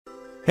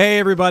Hey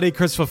everybody,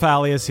 Chris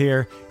Fafalius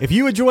here. If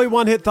you enjoy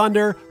One Hit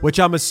Thunder, which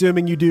I'm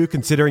assuming you do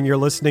considering you're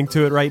listening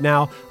to it right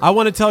now, I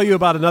want to tell you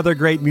about another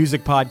great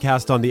music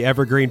podcast on the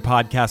Evergreen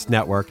Podcast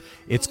Network.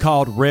 It's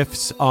called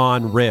Riffs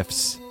on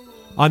Riffs.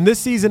 On this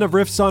season of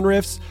Riffs on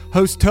Riffs,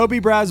 hosts Toby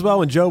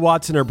Braswell and Joe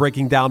Watson are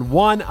breaking down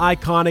one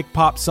iconic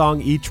pop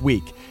song each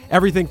week.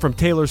 Everything from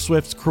Taylor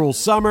Swift's Cruel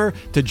Summer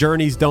to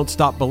Journey's Don't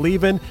Stop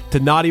Believin' to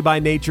Naughty by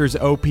Nature's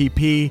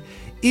OPP.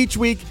 Each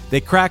week,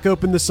 they crack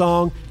open the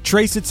song,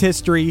 trace its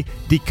history,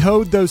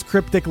 decode those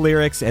cryptic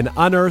lyrics, and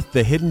unearth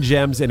the hidden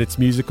gems in its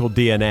musical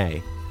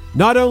DNA.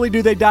 Not only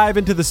do they dive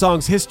into the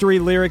song's history,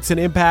 lyrics, and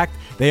impact,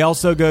 they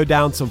also go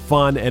down some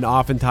fun and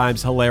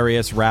oftentimes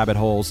hilarious rabbit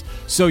holes.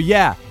 So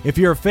yeah, if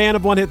you're a fan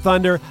of One Hit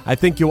Thunder, I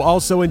think you'll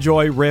also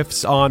enjoy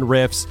Riffs on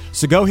Riffs.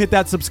 So go hit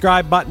that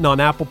subscribe button on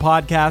Apple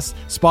Podcasts,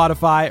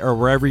 Spotify, or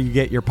wherever you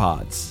get your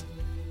pods.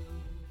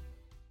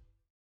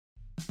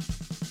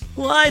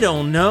 Well, I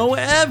don't know.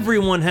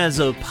 Everyone has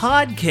a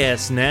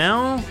podcast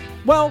now.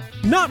 Well,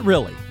 not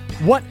really.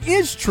 What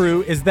is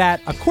true is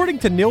that, according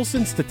to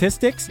Nielsen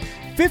statistics,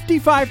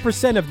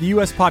 55% of the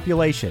U.S.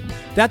 population,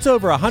 that's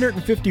over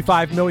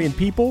 155 million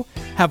people,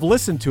 have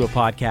listened to a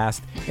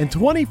podcast, and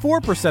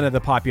 24% of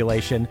the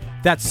population,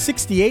 that's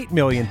 68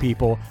 million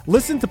people,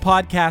 listen to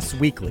podcasts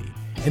weekly.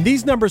 And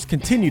these numbers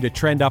continue to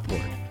trend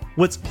upward.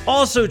 What's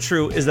also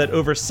true is that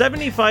over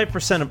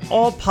 75% of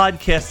all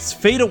podcasts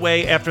fade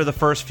away after the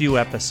first few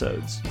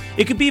episodes.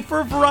 It could be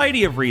for a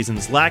variety of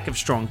reasons: lack of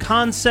strong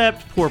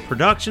concept, poor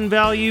production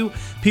value,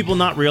 people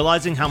not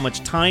realizing how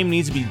much time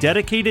needs to be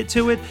dedicated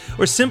to it,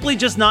 or simply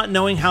just not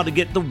knowing how to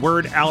get the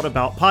word out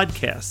about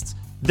podcasts.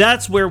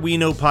 That's where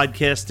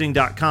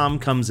WeKnowPodcasting.com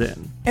comes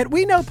in. At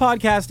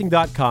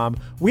WeKnowPodcasting.com,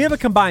 we have a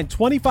combined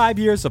 25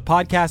 years of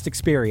podcast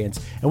experience,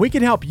 and we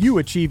can help you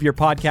achieve your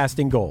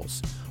podcasting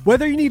goals.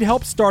 Whether you need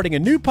help starting a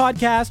new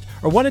podcast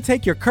or want to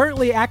take your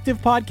currently active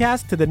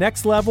podcast to the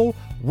next level,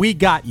 we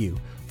got you.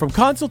 From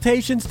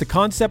consultations to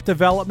concept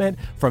development,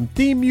 from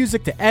theme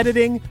music to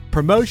editing,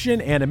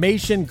 promotion,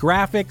 animation,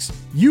 graphics,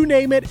 you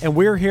name it, and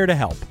we're here to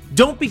help.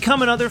 Don't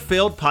become another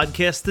failed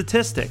podcast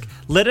statistic.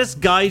 Let us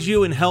guide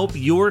you and help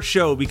your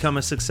show become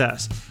a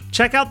success.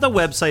 Check out the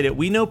website at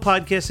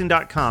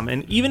WeKnowPodcasting.com,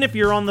 and even if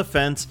you're on the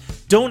fence,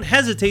 don't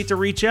hesitate to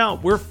reach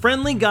out. We're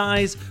friendly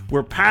guys,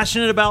 we're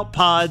passionate about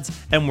pods,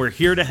 and we're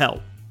here to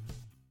help.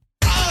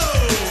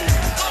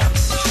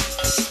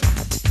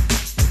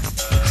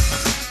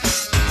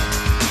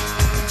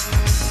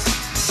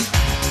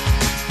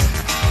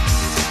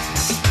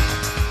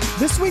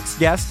 This week's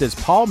guest is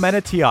Paul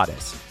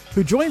Menetiadis,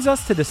 who joins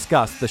us to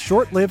discuss the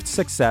short-lived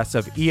success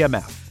of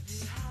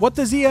EMF. What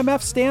does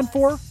EMF stand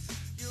for?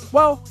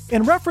 Well,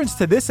 in reference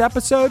to this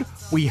episode,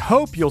 we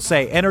hope you'll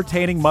say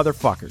entertaining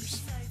motherfuckers.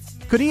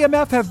 Could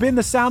EMF have been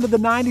the sound of the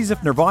 90s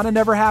if Nirvana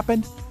never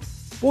happened?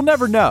 We'll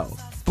never know,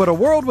 but a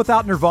world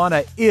without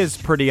Nirvana is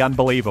pretty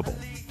unbelievable.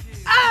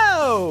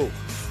 Oh!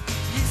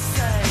 You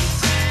say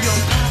your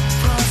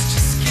purpose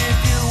just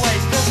give you away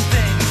the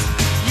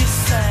things you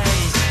say.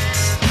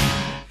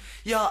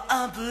 You're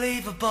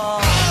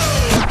unbelievable.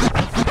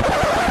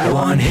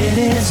 One hit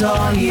is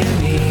all you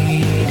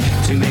need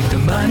to make the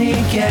money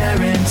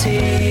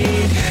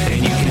guaranteed,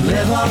 and you can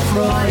live off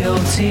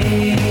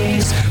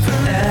royalties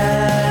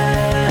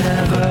forever.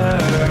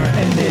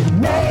 And it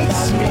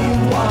makes me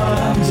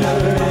wonder,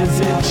 is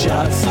it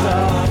just a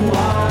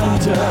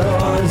wonder,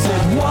 or is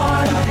it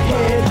one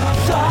hit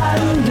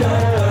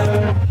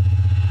thunder?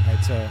 All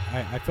right, so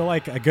I feel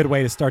like a good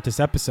way to start this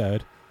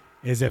episode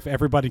is if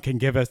everybody can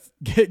give us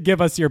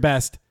your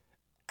best.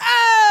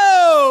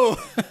 Oh!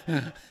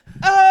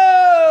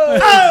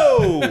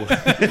 Oh!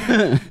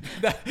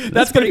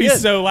 That's going to be good.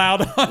 So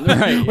loud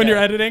when you're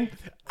editing.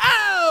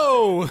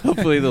 Oh!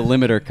 Hopefully the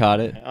limiter caught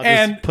it. I'll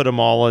just put them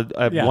all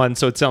at once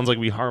so it sounds like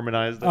we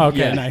harmonized them.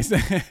 Okay, nice.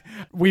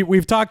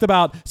 We've talked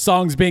about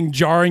songs being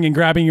jarring and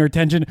grabbing your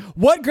attention.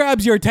 What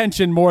grabs your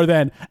attention more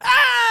than,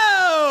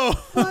 oh!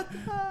 What the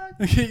fuck?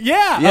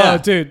 Yeah. Oh,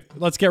 dude,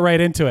 let's get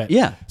right into it.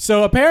 Yeah.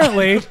 So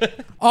apparently,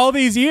 all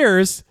these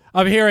years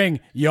of hearing,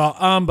 you're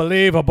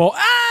unbelievable,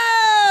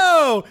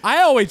 oh!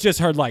 I always just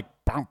heard like,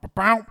 bow, bow,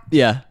 bow.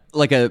 Yeah,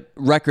 like a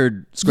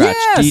record scratch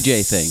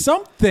DJ thing.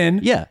 Something.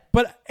 Yeah.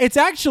 But it's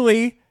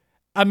actually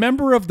a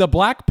member of the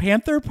Black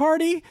Panther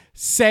Party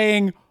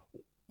saying,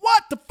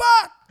 what the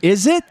fuck?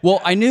 Is it?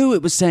 Well, I knew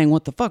it was saying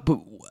what the fuck, but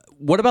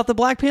what about the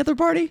Black Panther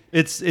Party?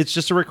 It's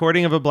just a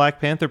recording of a Black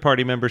Panther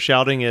Party member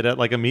shouting it at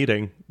like a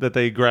meeting that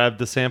they grabbed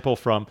the sample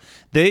from.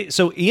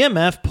 So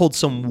EMF pulled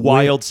some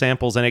wild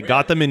samples and it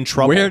got them in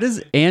trouble. Where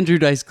does Andrew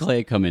Dice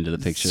Clay come into the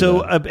picture?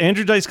 So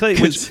Andrew Dice Clay,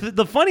 which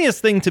the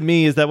funniest thing to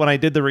me is that when I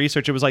did the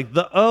research, it was like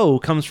the O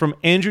comes from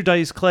Andrew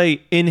Dice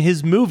Clay in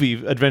his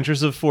movie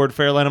Adventures of Ford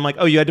Fairlane. I'm like,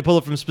 oh, you had to pull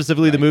it from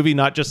specifically the movie,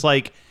 not just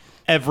like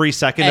every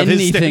second of his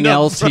anything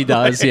else he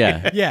does.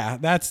 Yeah. Yeah,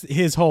 that's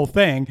his whole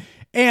thing.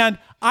 And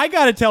I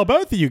got to tell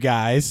both of you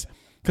guys,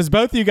 because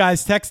both of you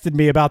guys texted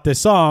me about this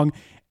song,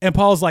 and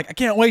Paul's like, I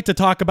can't wait to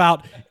talk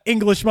about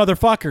English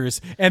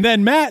motherfuckers. And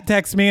then Matt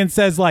texts me and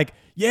says like,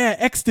 yeah,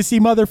 ecstasy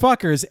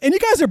motherfuckers. And you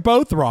guys are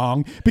both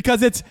wrong,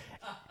 because it's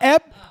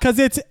because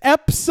it's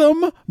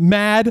Epsom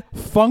Mad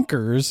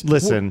Funkers.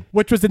 Listen.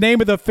 Which was the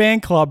name of the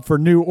fan club for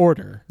New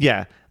Order.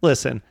 Yeah,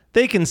 listen.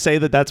 They can say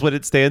that that's what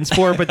it stands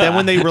for, but then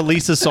when they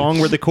release a song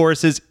where the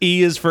chorus is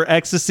E is for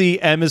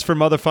ecstasy, M is for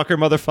motherfucker,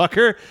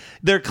 motherfucker,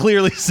 they're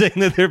clearly saying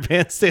that their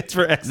band stands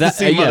for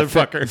ecstasy,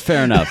 motherfucker.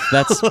 Fair enough.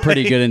 That's a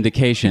pretty good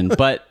indication.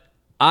 But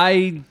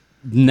I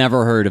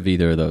never heard of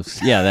either of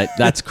those. Yeah,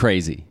 that's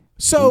crazy.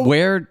 So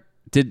where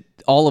did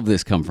all of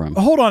this come from?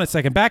 Hold on a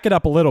second. Back it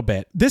up a little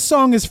bit. This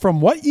song is from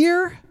what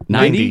year?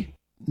 90?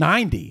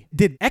 90.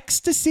 Did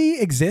Ecstasy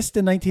exist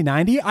in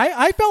 1990?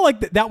 I felt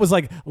like that was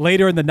like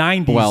later in the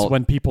 90s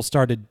when people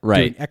started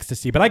doing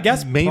Ecstasy, but I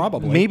guess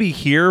probably. Maybe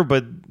here,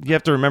 but you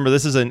have to remember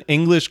this is an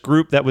English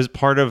group that was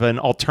part of an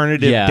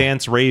alternative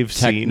dance rave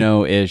scene.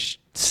 Techno-ish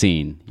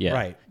scene. Yeah.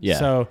 Right.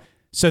 Yeah.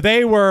 So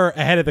they were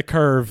ahead of the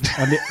curve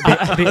on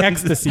the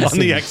Ecstasy on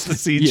the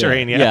Ecstasy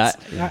train, yes.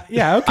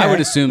 Yeah, okay. I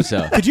would assume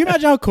so. Could you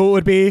imagine how cool it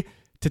would be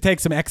to take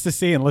some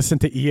Ecstasy and listen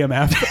to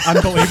EMF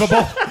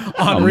Unbelievable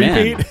on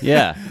repeat? Man.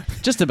 Yeah.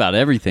 Just about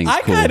everything's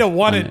I cool. kind of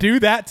want to do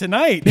that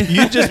tonight.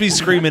 You'd just be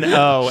screaming,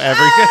 oh,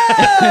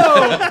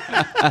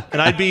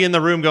 and I'd be in the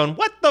room going,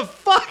 what the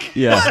fuck?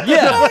 Yeah.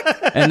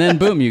 Yeah. And then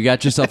boom, you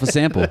got yourself a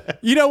sample.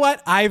 You know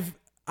what? I've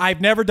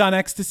never done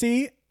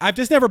Ecstasy. I've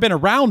just never been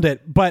around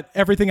it, but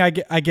everything I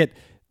get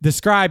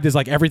described is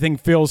like everything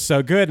feels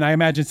so good, and I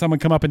imagine someone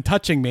come up and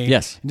touching me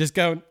and just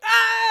going,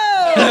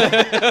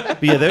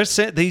 But yeah,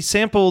 they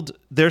sampled,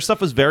 their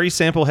stuff was very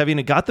sample heavy, and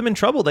it got them in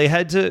trouble. They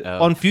had to,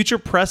 on future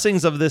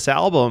pressings of this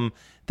album,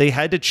 they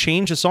had to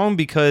change a song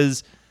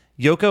because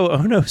Yoko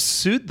Ono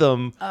sued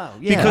them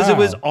because it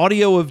was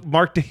audio of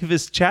Mark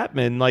Davis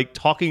Chapman like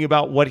talking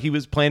about what he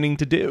was planning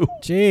to do.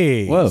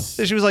 Jeez. Whoa.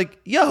 So she was like,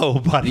 yo,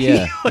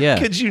 buddy,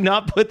 could you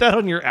not put that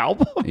on your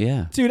album?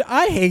 Yeah. Dude,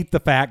 I hate the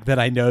fact that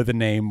I know the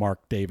name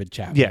Mark David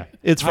Chapman. Yeah,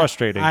 it's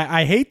frustrating.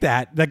 I hate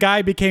that. The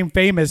guy became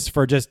famous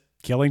for just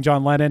killing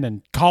John Lennon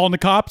and calling the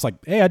cops like,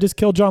 hey, I just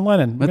killed John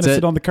Lennon. I'm going to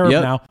sit on the curb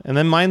now. And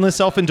then Mindless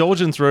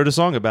Self-Indulgence wrote a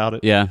song about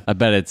it. Yeah, I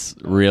bet it's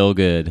real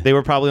good. They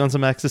were probably on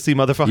some ecstasy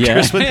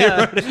motherfuckers when they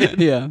wrote it.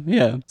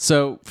 Yeah.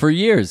 So for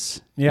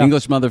years,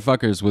 English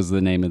Motherfuckers was the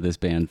name of this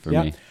band for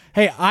me.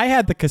 Hey, I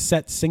had the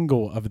cassette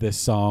single of this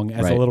song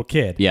as a little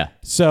kid. Yeah.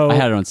 So I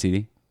had it on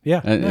CD.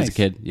 Yeah. As a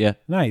kid. Yeah.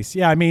 Nice.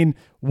 Yeah. I mean,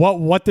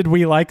 what did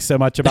we like so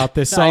much about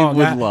this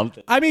song? I loved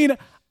it. I mean,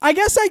 I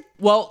guess I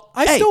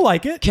still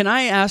like it. Can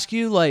I ask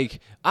you, like,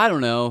 I don't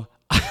know,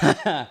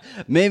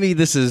 maybe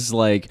this is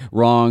like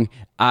wrong.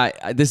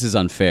 This is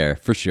unfair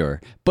for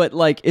sure. But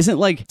like, isn't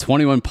like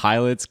 21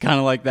 Pilots kind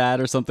of like that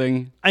or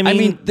something? I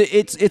mean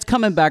it's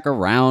coming back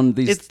around.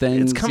 These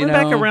things. It's coming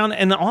back around,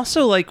 and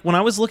also like when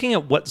I was looking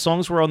at what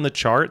songs were on the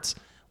charts.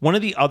 One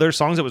of the other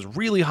songs that was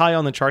really high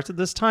on the charts at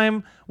this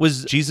time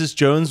was Jesus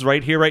Jones,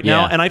 Right Here, Right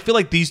Now. And I feel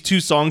like these two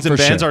songs and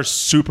bands are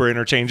super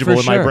interchangeable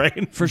in my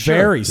brain. For sure.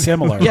 Very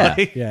similar.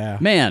 Yeah.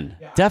 Man,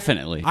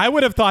 definitely. I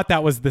would have thought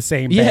that was the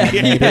same band.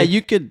 Yeah,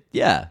 you could,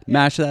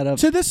 mash that up.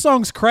 To this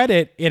song's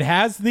credit, it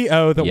has the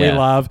O that we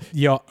love.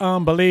 You're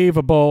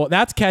unbelievable.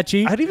 That's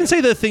catchy. I'd even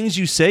say the Things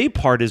You Say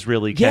part is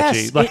really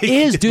catchy. Yes, it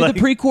is, dude. The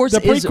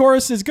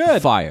pre-chorus is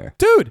good. Fire.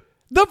 Dude.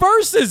 The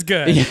verse is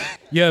good.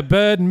 You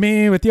burden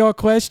me with your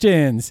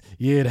questions.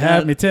 You'd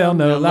have me tell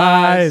no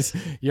lies.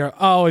 You're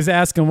always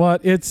asking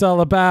what it's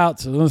all about.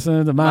 So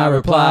listen to my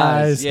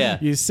replies. Yeah.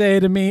 You say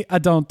to me, I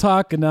don't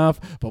talk enough,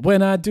 but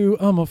when I do,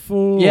 I'm a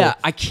fool. Yeah,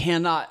 I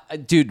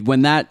cannot, dude.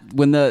 When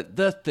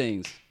the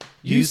things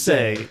you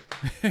say,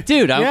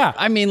 dude.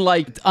 I mean,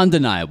 like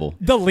undeniable.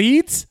 The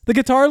leads, the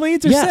guitar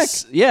leads are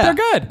sick. Yeah, they're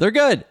good. They're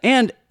good,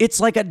 and it's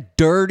like a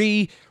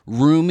dirty,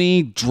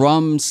 roomy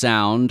drum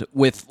sound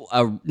with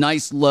a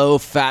nice low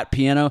fat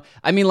piano.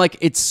 I mean,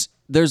 like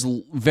there's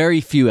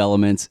very few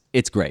elements.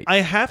 It's great. I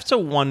have to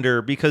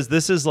wonder because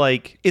this is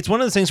like, it's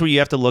one of those things where you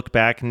have to look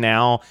back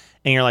now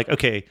and you're like,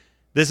 okay,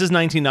 this is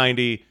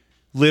 1990.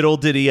 Little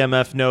did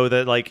EMF know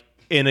that like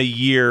in a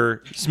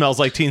year Smells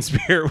Like Teen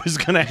Spirit was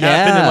going to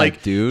happen and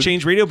like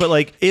change radio. But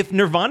like if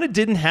Nirvana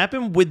didn't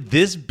happen, would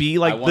this be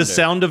like the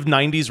sound of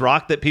 90s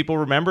rock that people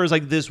remember? Is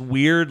like this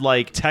weird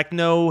like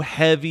techno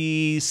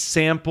heavy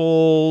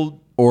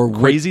sample or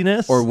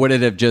craziness? Or would it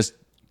have just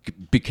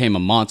become a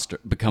monster?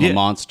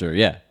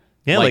 Yeah.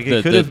 Yeah, like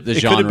it could have been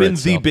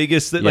itself. The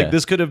biggest like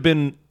this could have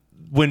been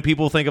when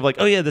people think of like,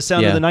 oh yeah, the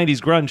sound of the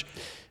 90s grunge.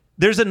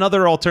 There's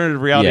another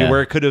alternative reality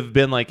where it could have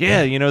been like,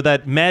 you know,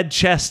 that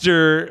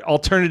Manchester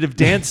alternative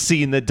dance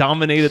scene that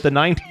dominated the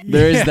 90s.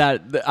 There is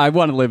that. I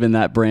want to live in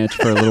that branch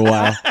for a little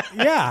while.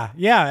 Yeah.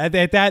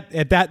 At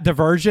that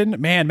diversion,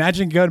 man,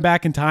 imagine going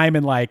back in time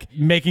and like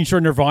making sure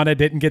Nirvana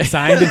didn't get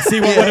signed and see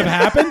what would have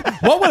happened.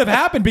 What would have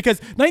happened? Because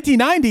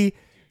 1990,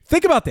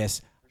 think about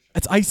this.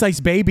 It's Ice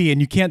Ice Baby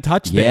and You Can't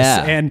Touch This.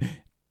 And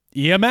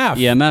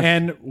EMF.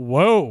 And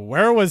whoa,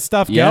 where was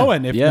stuff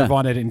going if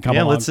Nirvana didn't come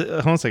along? Let's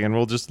hold on a second.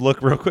 We'll just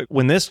look real quick.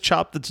 When this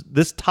topped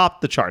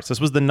the charts, this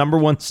was the number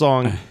one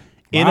song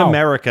in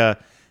America.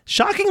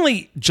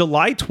 Shockingly,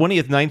 July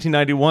 20th,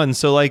 1991.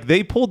 So like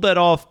they pulled that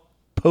off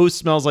post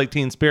Smells Like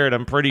Teen Spirit,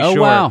 I'm pretty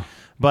sure. Wow.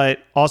 But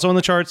also on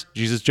the charts,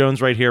 Jesus Jones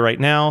Right Here, Right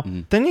Now.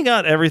 Then you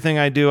got Everything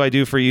I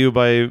Do For You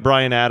by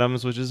Bryan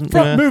Adams, which is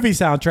From movie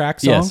soundtrack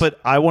song. Yes. But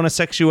I Want to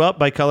Sex You Up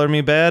by Color Me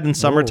Bad and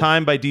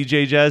Summertime by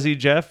DJ Jazzy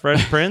Jeff,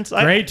 Fresh Prince.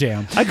 Great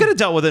jam. I could have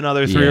dealt with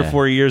another 3 or Yeah.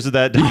 4 years of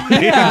that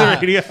dominating the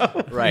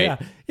radio.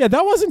 Right. Yeah,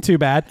 that wasn't too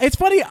bad. It's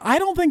funny, I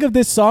don't think of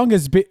this song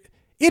as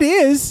it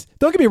is.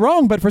 Don't get me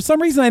wrong, but for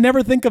some reason I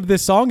never think of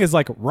this song as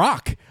like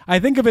rock. I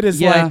think of it as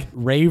Yeah. like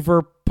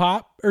raver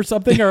pop or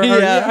something, or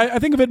Yeah. I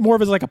think of it more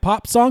of as like a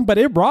pop song, but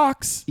it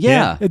rocks.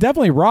 Yeah. It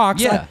definitely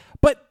rocks. Yeah.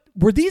 But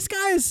were these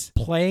guys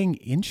playing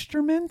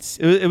instruments?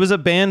 It was a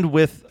band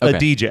with a Okay.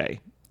 DJ.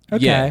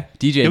 Okay. Yeah,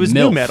 DJ It was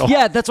Milf. nu metal.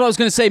 Yeah, that's what I was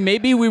gonna say.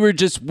 Maybe we would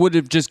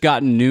have just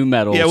gotten new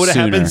metal. Yeah, it would have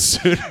sooner happened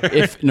sooner.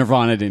 if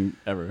Nirvana didn't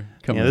ever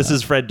come. Yeah, around. this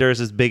is Fred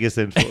Durst's biggest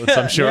influence,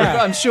 I'm sure.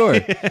 Yeah. I'm sure.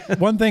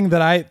 One thing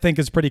that I think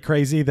is pretty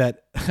crazy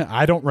that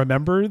I don't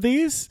remember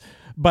these,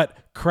 but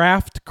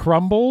Kraft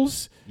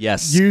Crumbles.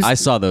 Yes, used- I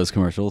saw those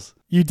commercials,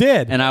 You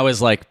did. and I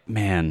was like,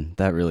 "Man,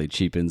 that really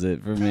cheapens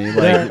it for me."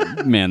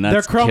 Like, man, They're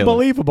that's killer.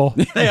 crumb-believable.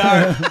 They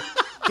are.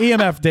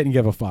 EMF didn't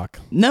give a fuck.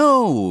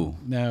 No,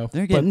 No.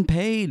 they're But getting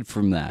paid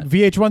from that.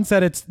 VH1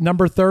 said it's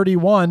number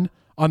 31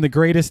 on the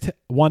greatest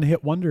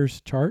one-hit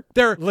wonders chart.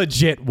 They're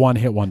legit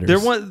one-hit wonders.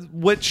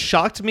 What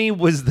shocked me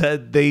was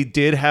that they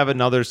did have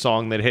another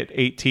song that hit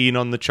 18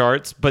 on the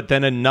charts, but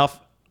then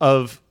enough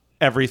of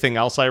everything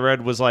else I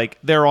read was like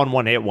they're on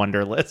one hit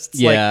wonder lists.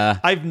 Yeah,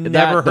 Like, I've that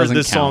never heard doesn't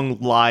this count.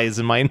 song Lies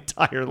in my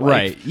entire life.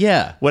 Right?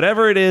 Yeah.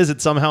 Whatever it is,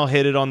 it somehow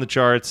hit it on the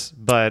charts,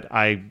 but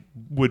I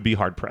would be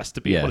hard pressed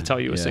to be Yeah, able to tell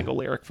you a yeah. single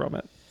lyric from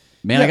it.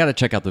 Man, Yeah. I got to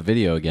check out the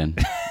video again.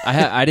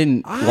 I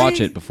didn't watch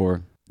it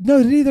before.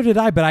 No, neither did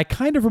I, but I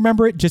kind of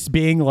remember it just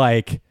being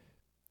like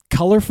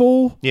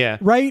colorful. Yeah.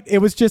 Right? It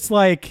was just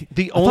like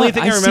The only thought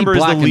thing I I see remember is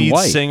the black and lead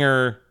white.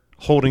 singer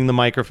holding the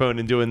microphone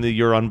and doing the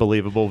 "You're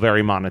Unbelievable"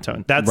 very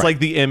monotone. That's Right. like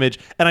the image,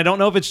 and I don't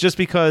know if it's just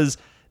because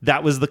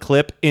that was the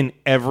clip in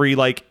every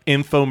like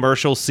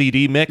infomercial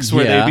CD mix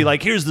where Yeah. they'd be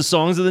like, "Here's the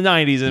songs of the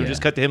 '90s," and it would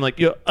just cut to him like,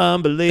 "You're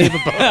unbelievable."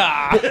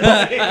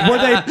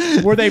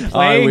 were they Oh, I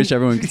playing wish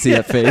everyone could see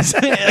that face,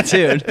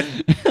 dude.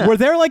 were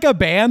there like a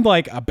band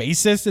like a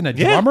bassist and a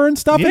drummer and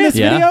stuff in Yeah. this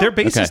Yeah. video? Their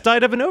bassist Okay.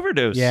 died of an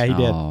overdose. Yeah, he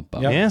did. Oh,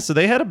 bummer. Yep. Yeah, so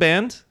they had a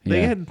band.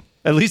 They Yeah. had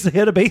at least they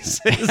had a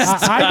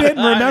bassist. I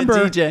didn't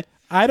remember. DJ.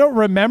 I don't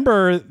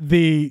remember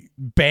the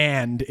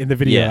band in the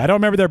video. Yeah. I don't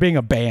remember there being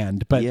a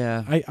band, but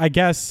Yeah. I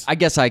guess I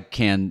guess I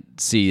can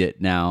see it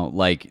now,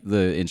 like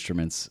the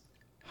instruments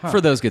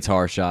for those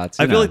guitar shots.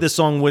 I you feel know. like this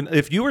song,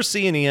 if you were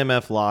seeing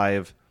EMF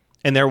live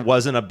and there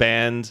wasn't a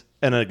band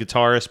and a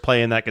guitarist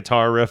playing that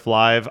guitar riff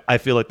live, I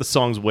feel like the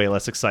song's way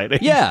less exciting.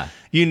 Yeah.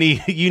 you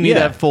need Yeah.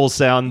 that full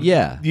sound.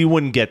 Yeah. you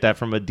wouldn't get that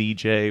from a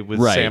DJ with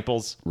Right.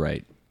 samples.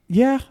 Right.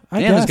 yeah, I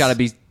And guess there's got to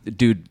be a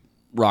dude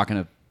rocking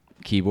a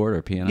keyboard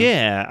or piano.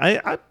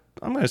 Yeah,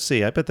 I'm gonna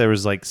see. I bet there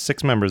was like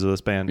 6 members of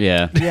this band.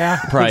 Yeah. Yeah.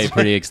 Probably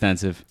pretty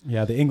extensive.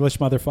 Yeah, the English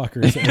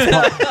motherfuckers,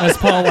 as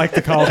Paul liked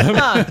to call them.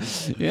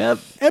 Yep.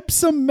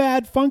 Epsom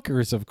Mad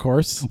Funkers, of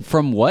course.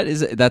 From what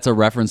is it? That's a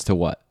reference to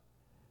what?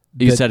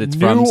 You The said it's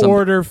New from some.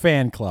 Order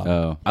fan club.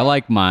 Oh, I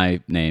like my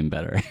name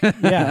better.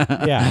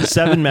 Yeah.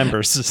 7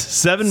 members.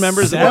 7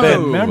 members of the Seven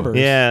band. members.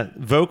 Yeah,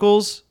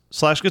 vocals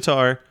 /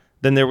 guitar.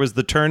 Then there was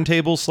the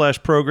turntable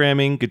 /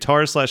 programming,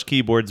 guitar /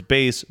 keyboards,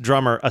 bass,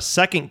 drummer, a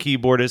second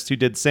keyboardist who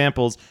did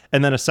samples,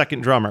 and then a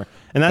second drummer.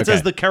 And that Okay.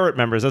 says the Carrot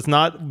members. That's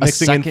not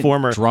mixing in second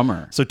former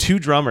drummer. So 2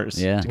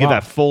 drummers Yeah. to get Wow.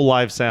 that full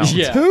live sound.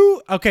 Yeah.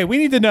 Who? Okay, we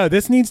need to know.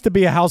 This needs to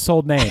be a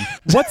household name.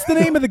 What's the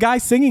name of the guy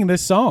singing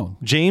this song?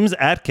 James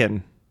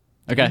Atkin.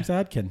 Okay. James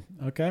Adkin.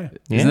 Okay.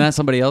 Isn't that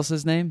somebody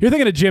else's name? You're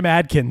thinking of Jim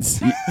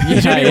Adkins.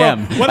 Yeah, I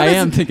am. what I is-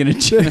 am thinking of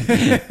Jim.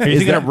 Are you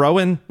thinking of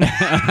Rowan?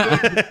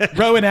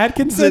 Rowan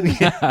Atkinson.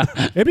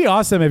 It'd be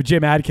awesome if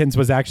Jim Adkins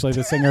was actually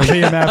the singer of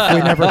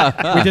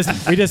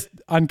EMF. We just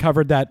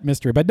uncovered that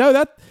mystery. But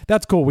no,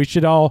 that's cool. We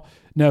should all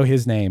know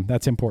his name.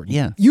 That's important.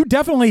 Yeah. You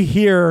definitely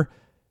hear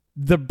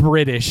the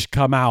British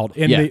come out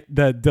in Yeah.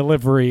 the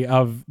delivery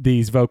of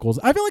these vocals.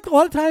 I feel like a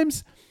lot of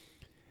times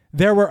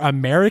there were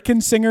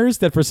American singers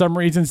that for some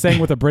reason sang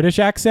with a British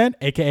accent,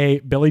 aka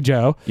Billy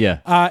Joe. Yeah.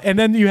 And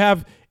then you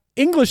have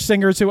English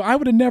singers who I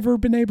would have never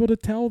been able to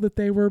tell that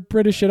they were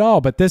British at all.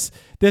 But this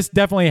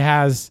definitely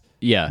has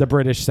Yeah. the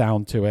British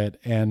sound to it.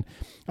 And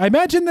I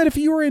imagine that if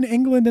you were in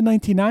England in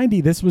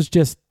 1990, this was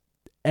just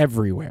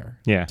everywhere.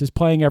 Yeah. Just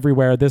playing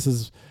everywhere. This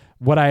is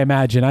what I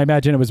imagine. I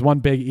imagine it was one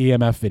big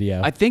EMF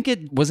video. I think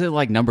it was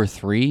like number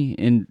 3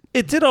 in.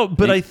 It did,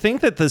 but I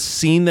think that the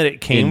scene that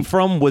it came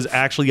from was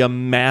actually a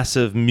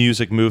massive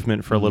music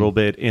movement for a little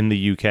bit in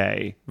the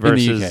UK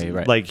versus UK,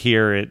 right. like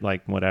here at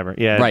like whatever.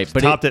 Yeah, Right, it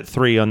but topped at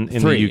 3 in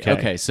 3. the UK.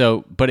 Okay,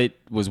 so but it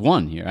was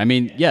 1 here. I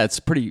mean, yeah, it's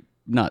pretty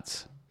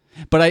nuts.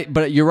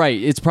 But you're right.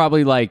 It's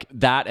probably like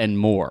that and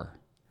more.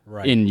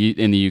 Right. In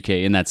the UK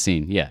in that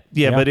scene. Yeah.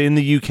 Yeah, but in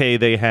the UK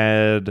they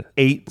had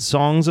 8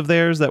 songs of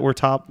theirs that were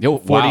top Oh,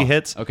 40 wow.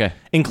 hits. Okay.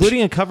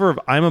 Including a cover of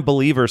I'm a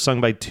Believer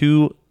sung by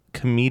 2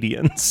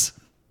 comedians.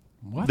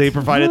 What? They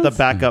provided the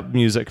backup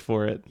music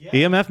for it.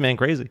 EMF, man,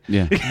 crazy.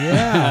 Yeah.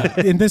 Yeah.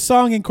 And this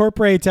song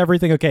incorporates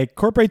everything. Okay,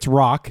 incorporates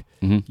rock.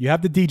 You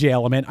have the DJ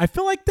element. I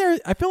feel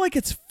like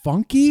it's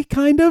funky,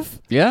 kind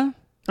of. Yeah.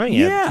 Oh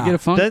yeah. You get a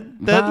funk that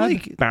vibe?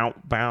 like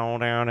bow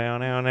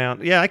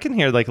down. Yeah, I can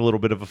hear like a little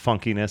bit of a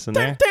funkiness in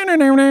there.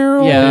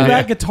 Yeah.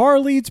 That guitar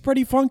lead's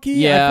pretty funky.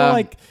 Yeah. I feel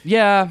like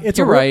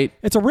You're a right.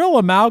 It's a real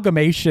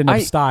amalgamation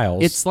of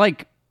styles. It's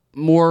like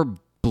more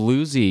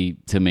bluesy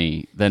to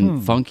me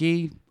than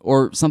funky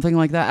or something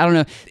like that. I don't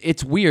know.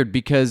 It's weird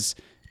because,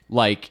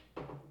 like,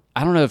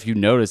 I don't know if you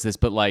noticed this,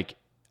 but like,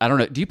 I don't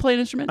know. Do you play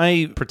an instrument?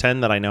 I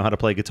pretend that I know how to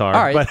play guitar.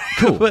 All right, but,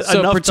 cool. but So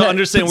enough to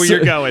understand where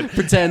you're going.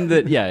 Pretend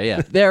that,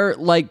 yeah. They're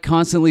like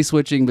constantly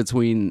switching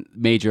between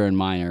major and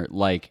minor,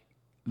 like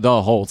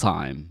the whole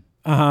time.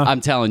 I'm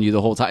telling you,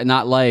 the whole time.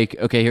 Not like,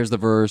 okay, here's the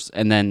verse,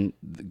 and then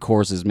the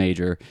chorus is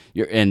major.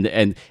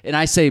 And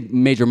I say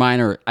major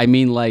minor, I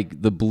mean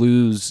like the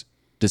blues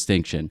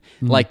distinction.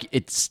 Like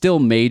it's still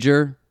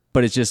major,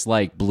 but it's just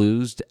like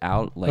bluesed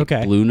out, like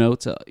blue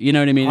notes. You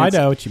know what I mean? I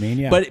know what you mean.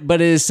 Yeah,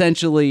 But it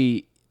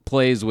essentially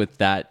plays with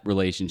that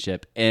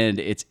relationship, and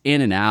it's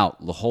in and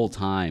out the whole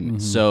time.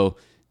 So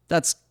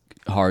that's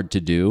hard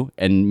to do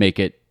and make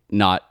it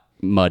not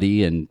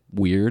muddy and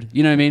weird.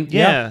 You know what I mean?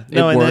 Yeah. It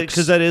No, works.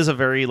 because that is a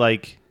very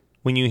like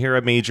when you hear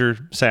a major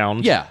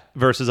sound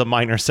versus a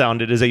minor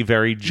sound, it is a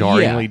very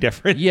jarringly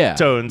different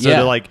tone. So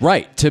to like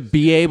right, to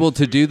be able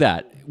to do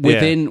that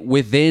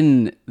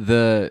within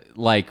the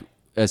like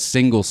a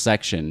single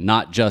section,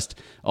 not just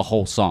a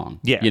whole song.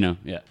 Yeah. You know?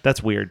 Yeah.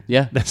 That's weird.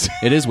 Yeah.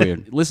 It is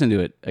weird. Listen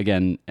to it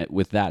again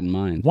with that in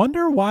mind.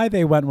 Wonder why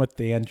they went with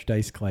the Andrew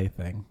Dice Clay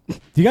thing. Do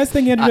you guys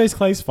think Andrew Dice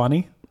Clay's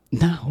funny?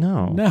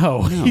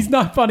 No, he's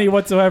not funny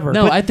whatsoever.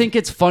 No, I think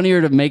it's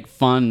funnier to make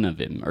fun of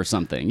him or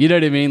something. You know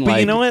what I mean? But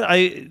you know what?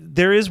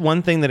 There is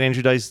one thing that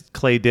Andrew Dice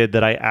Clay did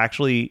that I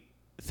actually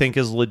think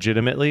is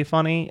legitimately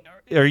funny.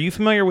 Are you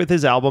familiar with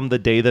his album, The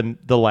Day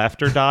the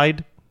Laughter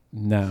Died?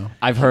 No.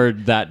 I've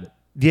heard that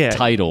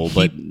title,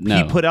 but no.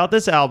 He put out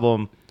this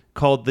album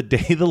called The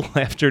Day the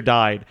Laughter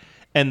Died.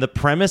 And the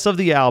premise of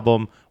the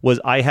album was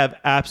I have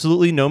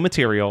absolutely no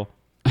material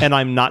and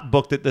I'm not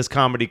booked at this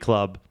comedy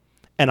club.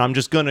 And I'm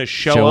just going to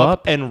show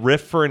up and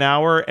riff for an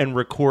hour and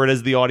record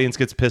as the audience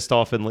gets pissed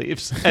off and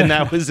leaves. And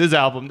that was his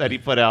album that he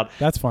put out.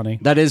 That's funny.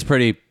 That is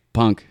pretty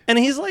punk. And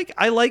he's like,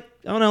 I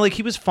don't know, like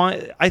he was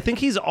fine. I think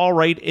he's all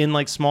right in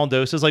like small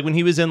doses. Like when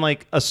he was in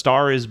like A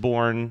Star Is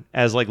Born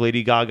as like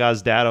Lady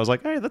Gaga's dad, I was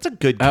like, all right, that's a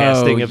good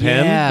casting of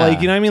him. Like,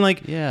 you know what I mean?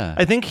 Like,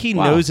 I think he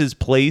knows his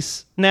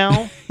place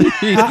now.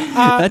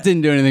 That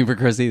didn't do anything for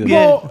Chris either.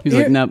 Well, He's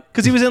like, nope.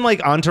 Because he was in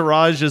like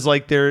Entourage as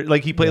like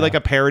he played like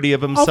a parody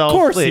of himself. Of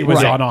course he was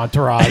Like, on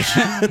Entourage.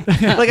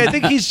 like I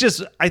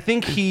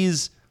think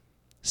he's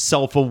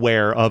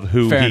self-aware of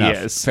who Fair he enough.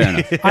 is. Fair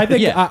enough. I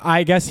think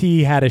I guess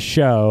he had a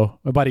show.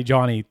 My buddy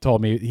Johnny told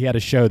me he had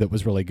a show that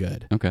was really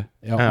good. Okay.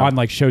 On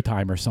like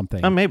Showtime or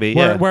something. Maybe,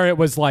 where it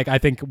was like, I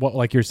think what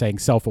like you're saying,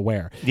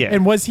 self-aware. Yeah.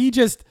 And was he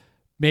just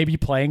maybe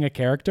playing a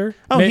character?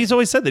 Oh, he's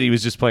always said that he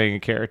was just playing a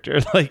character.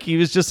 Like he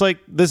was just like,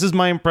 this is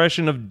my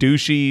impression of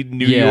douchey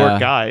New York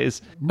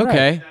guys.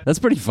 Okay. That's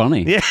pretty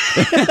funny. Yeah.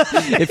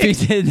 If he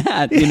did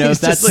that, you know, He's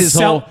if that's just like his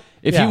whole,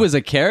 if he was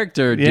a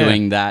character Yeah.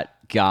 doing that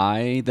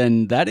guy,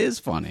 then that is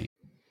funny.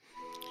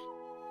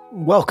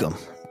 Welcome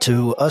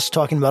to us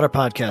talking about our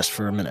podcast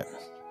for a minute.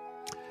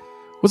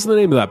 What's the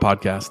name of that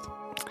podcast?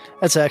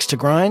 That's Axe to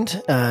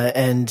Grind,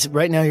 and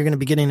right now you're going to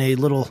be getting a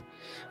little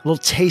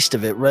taste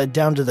of it, right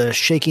down to the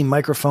shaky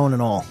microphone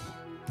and all.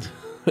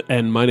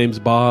 And my name's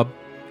Bob.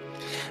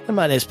 And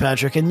my name's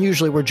Patrick, and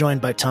usually we're joined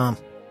by Tom.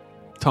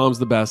 Tom's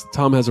the best.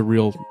 Tom has a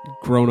real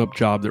grown-up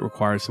job that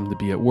requires him to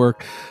be at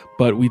work,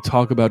 but we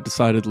talk about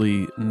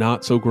decidedly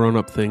not so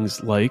grown-up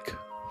things like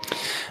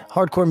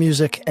hardcore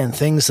music and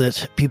things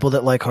that people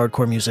that like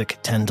hardcore music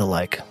tend to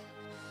like.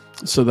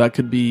 So that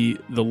could be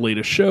the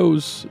latest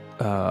shows,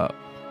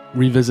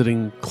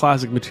 revisiting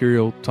classic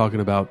material, talking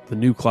about the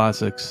new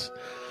classics,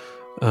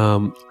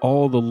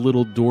 all the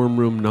little dorm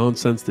room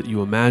nonsense that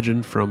you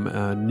imagine from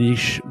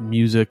niche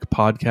music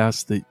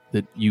podcasts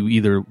that you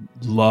either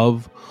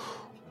love,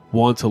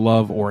 want to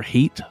love, or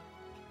hate.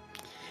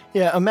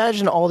 Yeah,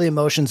 imagine all the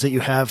emotions that you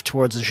have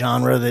towards a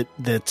genre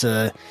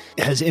that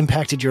has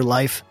impacted your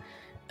life,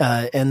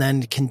 and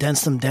then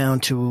condense them down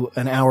to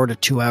an hour to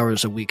 2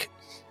 hours a week.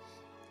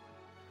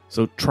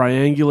 So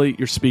triangulate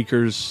your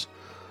speakers,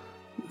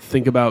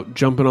 think about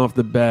jumping off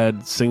the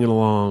bed, singing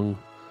along,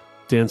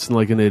 dancing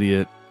like an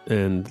idiot,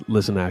 and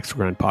listen to Axe to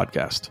Grind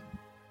podcast.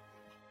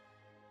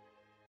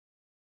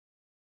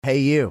 Hey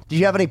you, do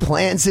you have any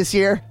plans this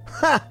year?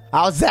 Ha!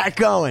 How's that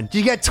going? Did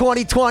you get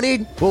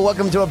 2020'd? Well,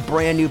 welcome to a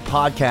brand new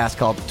podcast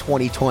called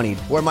 2020'd,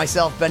 where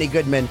myself, Benny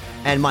Goodman,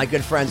 and my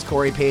good friends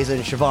Corey Payson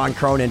and Siobhan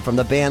Cronin from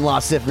the band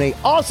Lost Symphony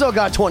also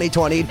got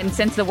 2020'd. And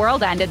since the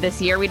world ended this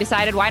year, we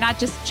decided why not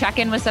just check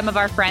in with some of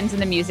our friends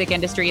in the music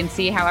industry and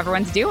see how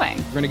everyone's doing.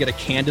 We're going to get a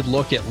candid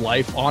look at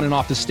life on and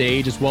off the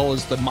stage, as well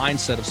as the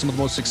mindset of some of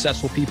the most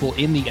successful people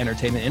in the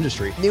entertainment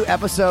industry. New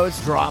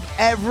episodes drop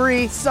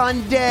every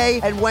Sunday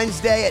and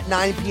Wednesday at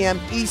 9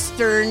 p.m.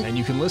 Eastern. And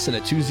you can listen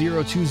at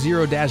 2020-d.com,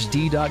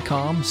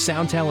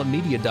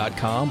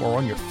 soundtalentmedia.com, or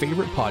on your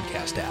favorite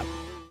podcast app.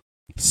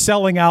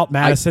 selling out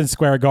Madison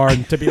Square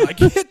Garden to be like,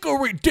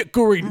 hickory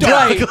dickory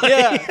dock. Right.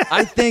 Yeah.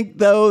 I think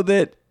though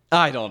that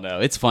I don't know.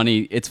 It's funny.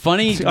 It's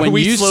funny Are when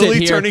we you slowly sit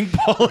here. turning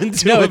Paul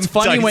into No, a it's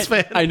funny Dice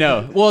when fan? I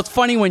know. Well, it's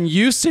funny when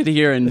you sit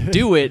here and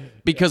do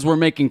it because we're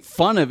making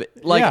fun of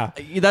it.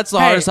 Like that's the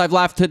Hey, hardest I've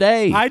laughed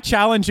today. I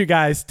challenge you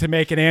guys to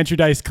make an Andrew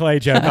Dice Clay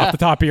joke off the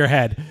top of your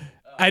head.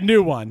 A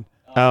new one.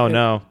 Oh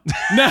no!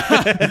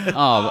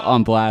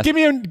 on blast. Give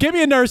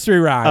me a nursery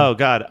rhyme. Oh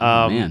god!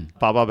 man.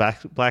 Baba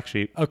Black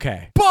Sheep.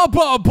 Okay.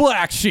 Baba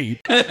Black Sheep.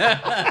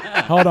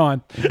 Hold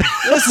on.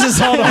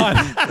 Hold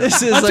on.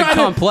 This is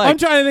complex. I'm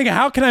trying to think,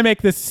 how can I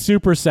make this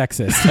super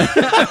sexist?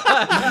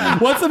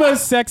 What's the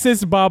most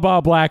sexist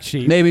Baba Black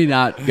Sheep? Maybe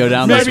not go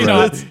down this Maybe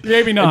road. not.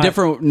 Maybe not. A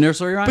different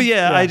nursery rhyme. But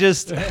yeah, I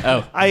just,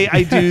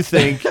 I do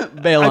think.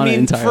 Bail on I it mean,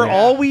 entirely. for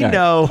all we All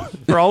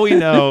right.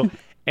 know,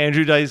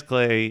 Andrew Dice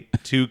Clay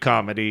to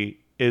comedy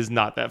is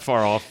not that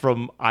far off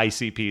from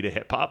ICP to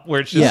hip hop,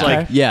 where it's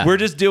just Yeah. we're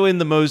just doing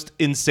the most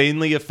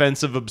insanely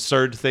offensive,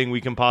 absurd thing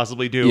we can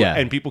possibly do, Yeah.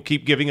 and people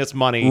keep giving us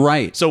money.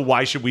 Right. So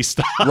why should we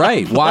stop?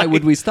 Right. Why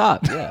would we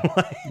stop?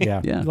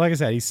 Yeah. Yeah. Like I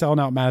said, he's selling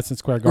out Madison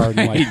Square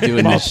Garden Right, like doing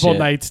this multiple shit.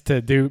 nights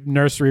to do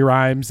nursery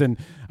rhymes and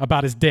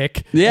about his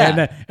dick.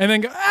 Yeah. And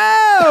then go,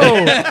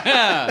 oh!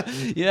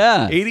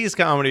 Yeah. 80s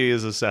comedy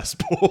is a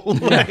cesspool.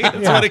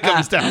 That's what it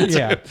comes down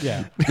to.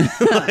 Yeah.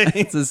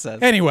 It's a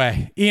sense.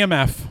 Anyway,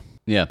 EMF.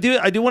 Yeah.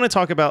 I do want to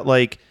talk about,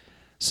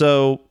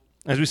 so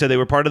as we said, they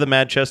were part of the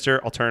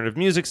Manchester alternative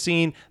music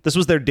scene. This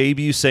was their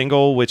debut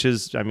single, which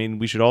is, I mean,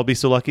 we should all be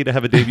so lucky to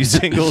have a debut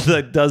single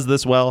that does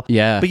this well.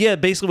 Yeah. But yeah,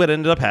 basically what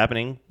ended up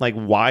happening,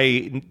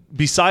 why,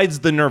 besides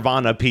the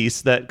Nirvana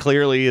piece that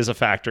clearly is a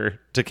factor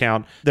to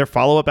count, their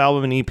follow-up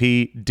album and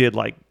EP did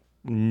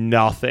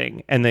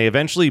nothing. And they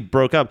eventually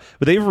broke up,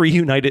 but they've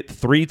reunited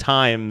 3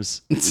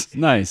 times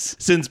Nice.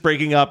 since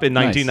breaking up in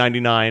Nice.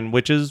 1999,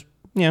 which is,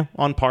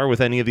 on par with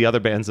any of the other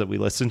bands that we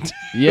listen to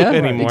Yeah.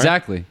 anymore.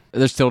 Exactly.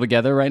 They're still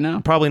together right now.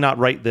 Probably not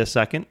right this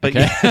second, but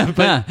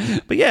Okay.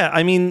 but yeah,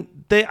 I mean,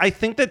 I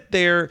think that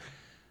they're,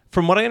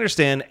 from what I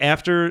understand,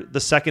 after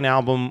the second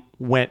album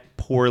went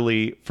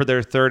poorly, for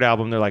their third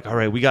album, they're like, all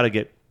right, we got to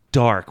get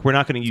dark. We're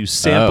not going to use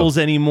samples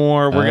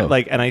anymore. We're gonna,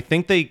 and I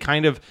think they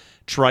kind of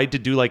tried to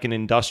do an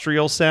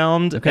industrial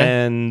sound,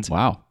 and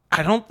Wow.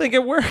 I don't think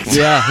it worked.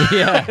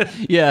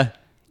 Yeah.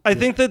 I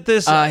think that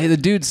this. The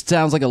dude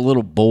sounds like a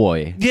little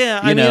boy. Yeah,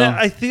 I mean,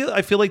 I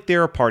feel like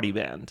they're a party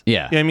band.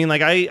 Yeah. I mean,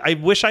 I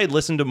wish I'd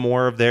listened to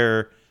more of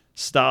their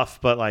stuff,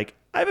 but I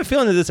have a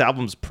feeling that this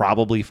album's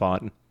probably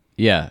fun.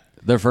 Yeah.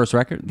 Their first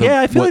record?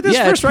 I feel like this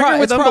first record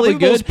with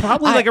Unbelievable is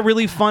probably a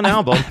really fun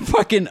album. I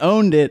fucking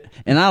owned it,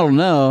 and I don't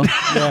know,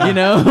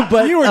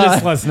 but You were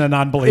just listening to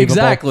Unbelievable.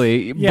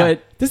 exactly. Yeah.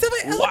 But Does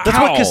that That's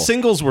what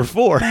singles were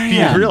for.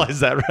 You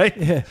realize that, right?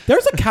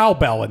 There's a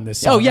cowbell in this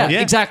song. oh yeah,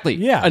 right? exactly.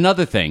 Yeah.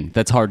 Another thing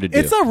that's hard to do.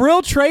 It's a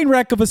real train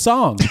wreck of a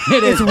song.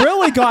 It's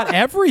really got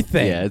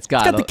everything. Yeah, it's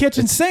got the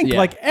kitchen sink,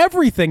 yeah.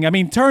 everything. I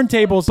mean,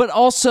 turntables. but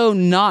also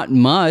not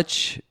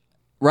much,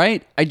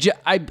 right?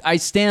 I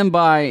stand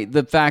by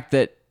the fact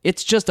that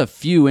it's just a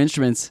few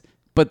instruments,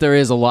 but there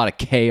is a lot of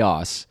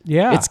chaos.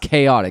 Yeah. It's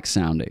chaotic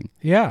sounding.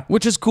 Yeah.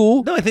 Which is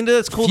cool. No, I think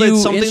that's cool. Few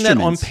That's something that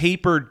on instruments.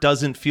 paper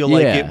doesn't feel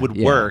like it would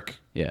work.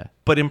 Yeah.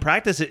 But in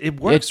practice, it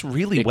works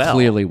really it well.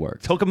 clearly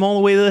worked. Took them all the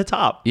way to the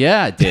top.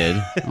 Yeah, it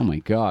did. Oh my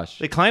gosh.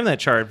 They climbed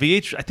that chart.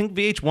 I think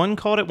VH1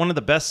 called it one of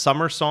the best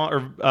summer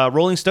song, or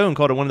Rolling Stone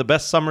called it one of the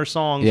best summer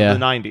songs of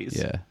the 90s.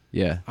 Yeah.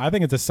 Yeah. I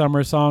think it's a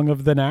summer song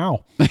of the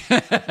now. I'm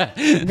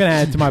going to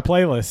add it to my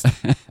playlist.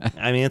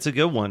 I mean, it's a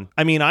good one.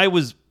 I mean, I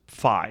was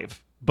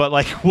 5. But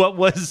what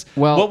was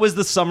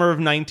the summer of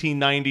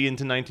 1990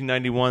 into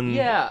 1991?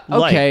 Yeah,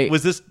 like? okay.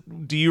 Was this?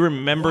 Do you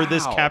remember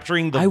this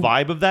capturing the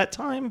vibe of that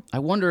time? I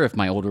wonder if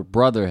my older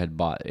brother had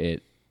bought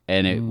it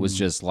and it was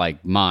just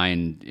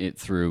mine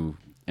through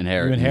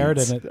inheritance. You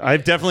inherited it.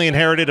 I've definitely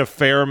inherited a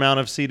fair amount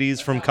of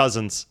CDs from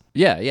cousins.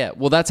 Yeah.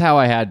 Well, that's how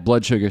I had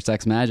Blood Sugar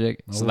Sex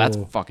Magic. So that's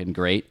fucking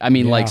great. I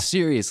mean,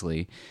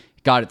 seriously,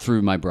 got it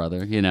through my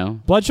brother,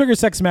 Blood Sugar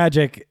Sex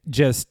Magic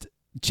just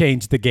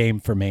changed the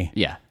game for me.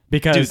 Yeah.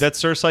 Because Dude, that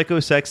Sir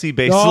Psycho Sexy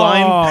bass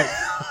line.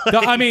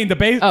 I mean, the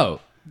bass. Oh.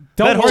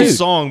 That whole worry.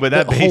 song, but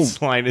that The whole-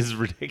 bass line is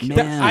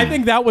ridiculous. I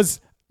think that was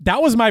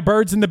my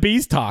Birds and the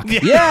Bees talk.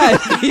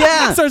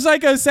 Yeah. Sir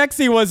Psycho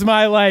Sexy was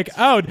my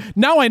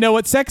now I know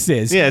what sex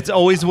is. Yeah, it's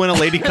always when a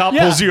lady cop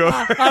pulls you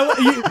over.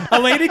 A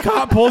lady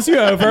cop pulls you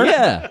over.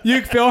 Yeah.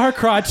 You feel her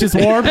crotch is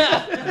warm.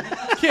 That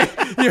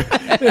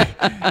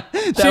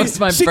was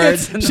my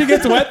Birds. She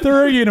gets wet through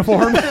her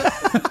uniform.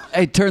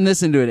 Hey, turn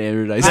this into an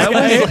Andrew Dice.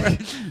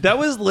 That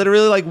was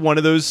literally one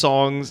of those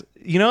songs.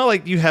 You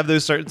have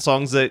those certain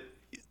songs that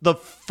the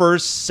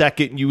first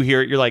second you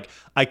hear it, you're like,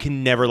 I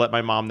can never let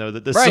my mom know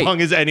that this song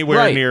is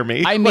anywhere near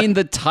me. I mean,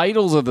 the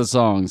titles of the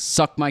songs,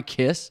 Suck My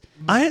Kiss.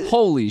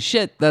 Holy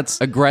shit, that's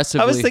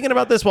aggressively. I was thinking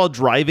about this while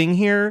driving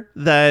here,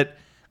 that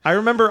I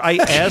remember I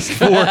asked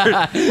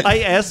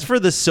for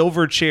the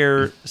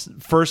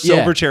first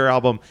Silverchair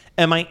album,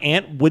 and my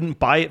aunt wouldn't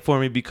buy it for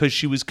me because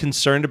she was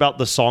concerned about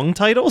the song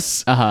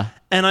titles.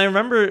 And I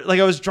remember, like,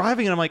 I was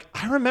driving and I'm like,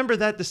 I remember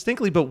that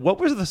distinctly, but what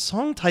were the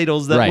song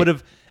titles that would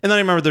have? And then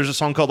I remember there's a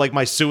song called like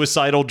My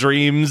Suicidal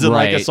Dreams and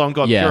like a song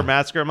called Pure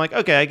Massacre. I'm like,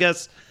 okay, I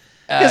guess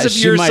if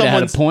she you're might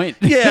have had a point.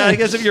 Yeah, I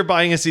guess if you're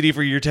buying a CD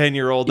for your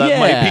 10-year-old, that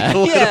might be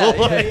a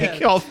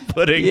little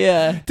off-putting.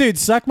 Yeah. Dude,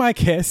 Suck My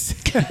Kiss.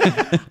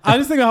 I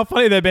just think how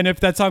funny that'd been if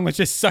that song was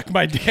just Suck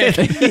My Dick.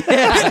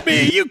 Hit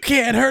me, you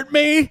can't hurt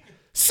me.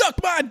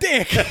 Suck my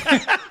dick.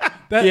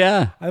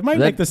 That might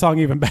make the song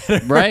even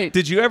better. Right.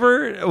 Did you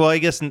ever? Well, I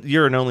guess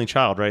you're an only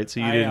child, right? So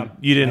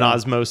you didn't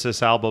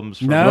osmosis albums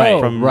from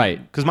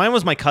because mine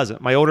was my cousin,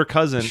 my older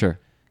cousin. Sure.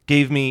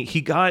 Gave me. He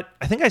got.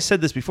 I think I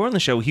said this before on the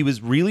show. He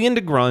was really into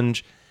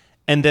grunge,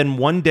 and then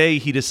one day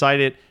he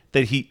decided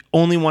that he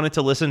only wanted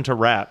to listen to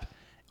rap,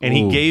 and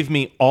he gave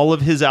me all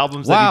of his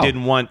albums that he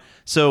didn't want.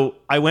 So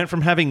I went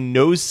from having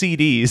no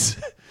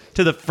CDs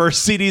to the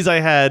first CDs I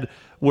had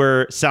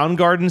were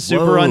Soundgarden,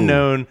 Super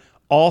Unknown,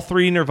 all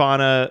 3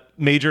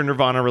 major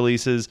Nirvana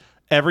releases,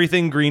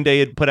 everything Green Day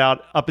had put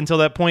out up until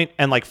that point,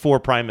 and like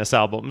 4 Primus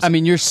albums. I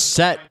mean, you're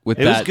set with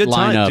it that was a good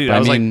lineup. time, dude. I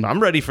was like, I'm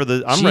ready for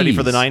the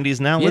 90s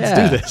now. Let's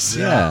do this.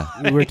 Yeah.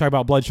 We were talking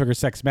about Blood Sugar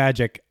Sex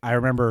Magic. I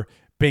remember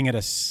being at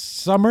a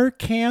summer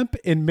camp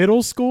in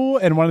middle school,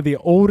 and one of the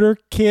older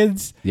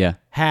kids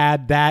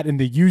had that, and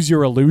the Use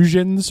Your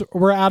Illusions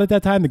were out at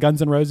that time. The Guns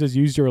N' Roses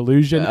Use Your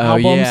Illusion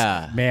albums.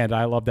 Yeah. Man,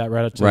 I love that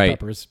Red Hot Chili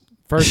Peppers.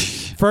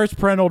 First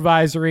parental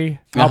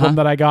advisory album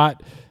that I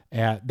got.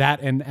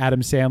 That and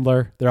Adam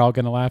Sandler, They're All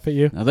Gonna Laugh at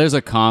You. Now there's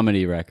a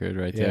comedy record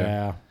right there.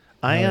 Yeah.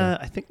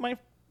 I think my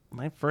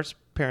first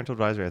parental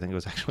advisory, I think it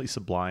was actually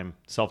Sublime,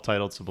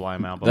 self-titled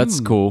Sublime album.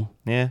 That's cool.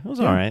 Yeah, it was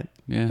all right.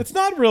 Yeah. It's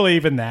not really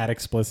even that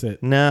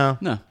explicit. No.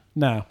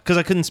 Because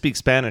I couldn't speak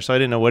Spanish, so I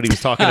didn't know what he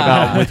was talking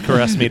about with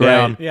Caress Me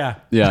Down. Yeah.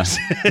 Yeah.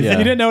 You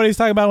didn't know what he was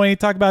talking about when he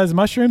talked about his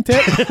mushroom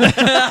tip?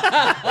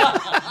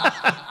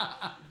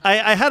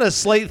 I had a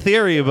slight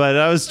theory, but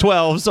I was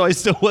 12, so I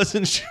still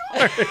wasn't sure.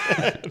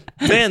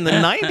 Man, the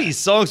 90s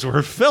songs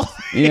were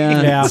filthy.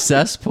 Yeah.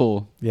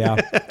 Cesspool. Yeah.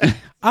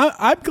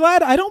 I'm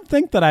glad. I don't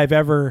think that I've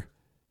ever...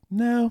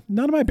 No,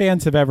 none of my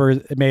bands have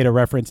ever made a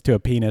reference to a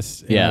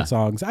penis in their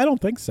songs. I don't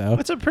think so.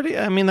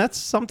 That's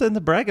something to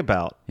brag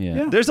about.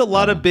 Yeah. There's a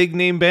lot of big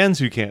name bands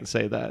who can't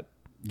say that.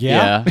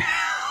 Yeah.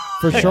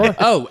 For sure.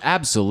 Oh,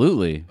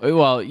 absolutely.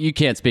 Well, you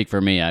can't speak for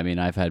me. I mean,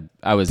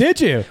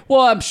 Did you?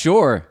 Well, I'm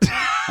sure.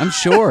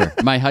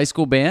 My high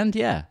school band,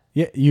 yeah.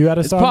 Yeah, you had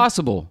a song? It's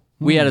possible.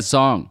 We had a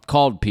song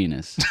called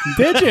Penis.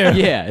 Did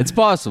you? Yeah, it's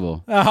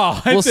possible.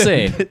 Oh, we'll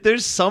see.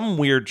 There's some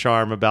weird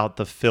charm about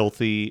the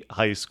filthy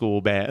high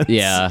school bands.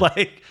 Yeah.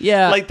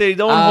 like they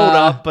don't hold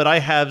up, but I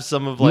have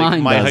some of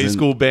my high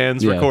school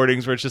band's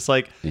recordings where it's just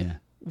like,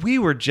 we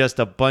were just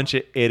a bunch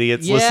of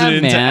idiots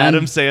listening to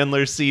Adam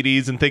Sandler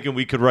CDs and thinking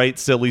we could write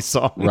silly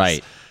songs.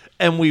 Right.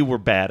 And we were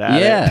bad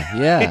at it.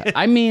 Yeah.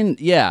 I mean,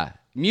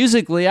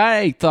 musically,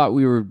 I thought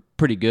we were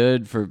pretty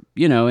good for,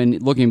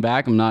 and looking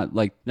back, I'm not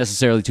like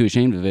necessarily too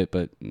ashamed of it,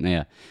 but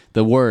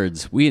the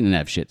words, we didn't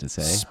have shit to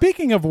say.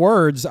 Speaking of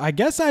words, I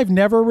guess I've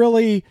never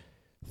really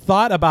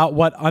thought about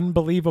what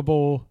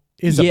Unbelievable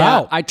is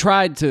about. I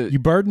tried to. You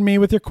burden me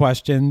with your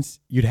questions.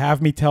 You'd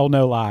have me tell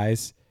no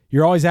lies.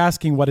 You're always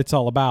asking what it's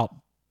all about,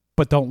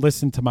 but don't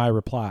listen to my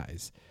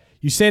replies.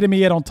 You say to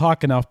me I don't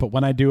talk enough, but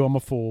when I do, I'm a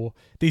fool.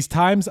 These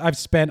times I've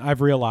spent,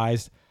 I've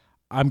realized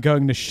I'm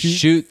going to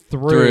shoot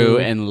through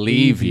and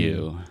leave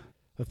you.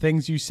 The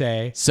things you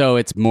say. So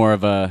it's more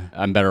of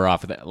I'm better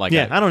off with it. Like,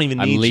 I don't even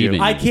need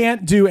you. I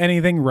can't do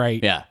anything right.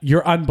 Yeah.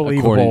 You're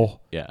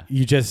unbelievable. Yeah.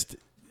 You just,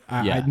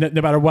 no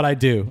matter what I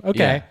do.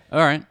 Okay. Yeah.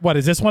 All right. What,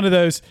 is this one of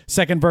those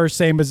second verse,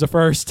 same as the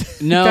first?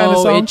 No, kind of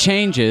song? It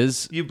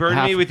changes. You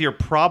burn me with your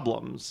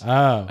problems.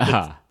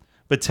 Oh.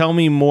 But tell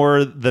me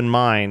more than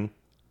mine.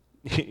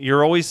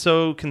 You're always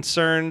so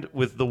concerned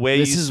with the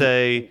way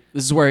say.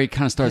 This is where he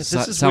kind of starts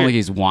to sound like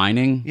he's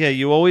whining. Yeah,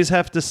 you always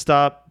have to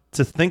stop.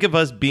 To think of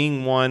us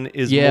being one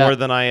is more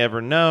than I ever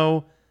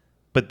know.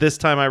 But this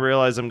time I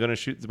realize I'm going to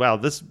shoot. Wow,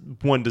 this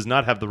one does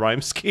not have the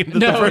rhyme scheme.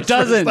 No, it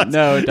doesn't.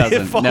 No, it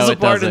doesn't. It falls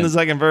apart in the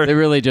second verse. They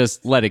really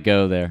just let it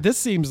go there. This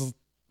seems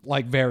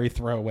like very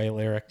throwaway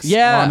lyrics.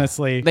 Yeah.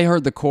 Honestly. They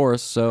heard the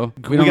chorus, so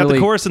we got the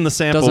chorus and the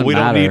sample. We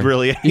don't need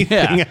really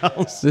anything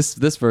else. This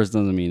verse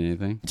doesn't mean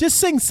anything. Just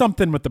sing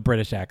something with the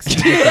British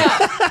accent.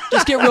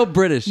 Just get real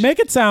British. Make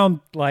it sound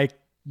like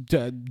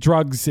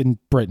drugs in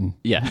Britain.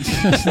 Yeah.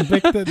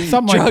 Something like that.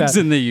 Drugs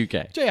in the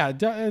UK. Yeah,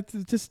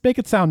 just make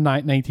it sound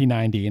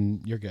 1990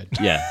 and you're good.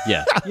 Yeah.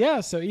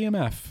 Yeah, so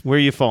EMF. Where are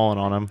you falling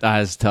on them?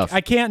 That's tough. I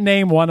can't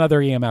name one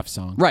other EMF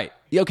song. Right.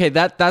 Okay,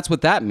 that's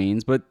what that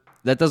means, but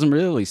that doesn't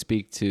really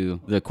speak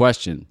to the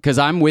question because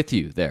I'm with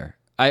you there.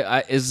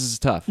 This is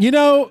tough.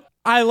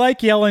 I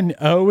like yelling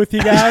 "oh" with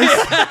you guys,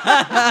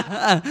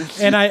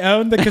 and I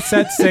own the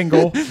cassette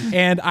single,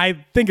 and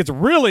I think it's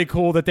really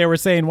cool that they were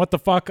saying "what the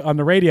fuck" on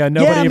the radio and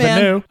nobody even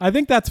knew. I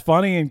think that's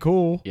funny and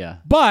cool. Yeah.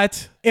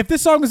 But if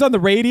this song was on the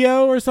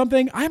radio or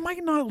something, I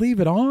might not leave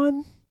it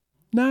on.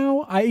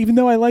 Now, even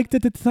though I liked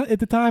it at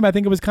the time, I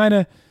think it was kind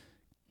of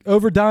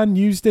overdone,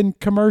 used in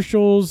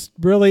commercials.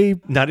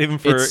 Really, not even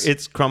for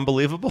it's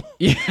Crumbelievable.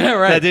 Yeah,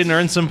 right. That didn't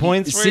earn some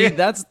points. For See, you?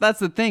 that's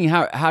the thing.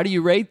 How do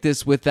you rate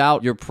this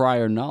without your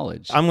prior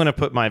knowledge? I'm going to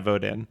put my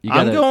vote in. You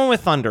gotta- I'm going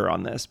with Thunder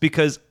on this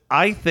because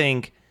I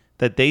think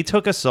that they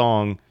took a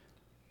song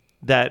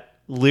that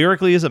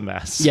lyrically is a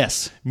mess.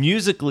 Yes.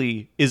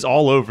 Musically is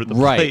all over the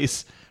Right.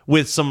 place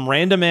with some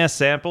random ass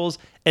samples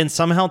and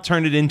somehow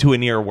turned it into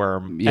an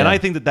earworm. Yeah. And I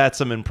think that that's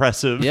some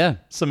impressive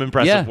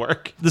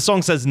work. The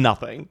song says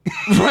nothing.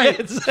 Right.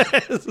 It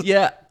says,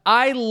 Yeah,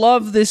 I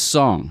love this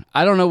song.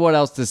 I don't know what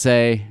else to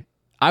say.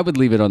 I would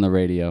leave it on the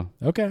radio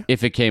okay.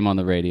 if it came on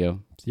the radio.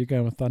 So you're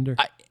going with Thunder.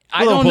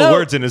 I don't don't put know.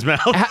 words in his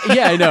mouth.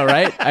 Yeah, I know,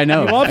 right? I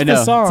know. He loves I know.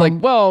 the song. It's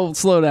like, well,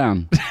 slow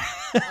down.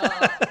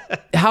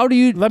 How do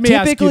you Let me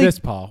ask you typically- this,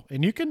 Paul,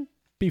 and you can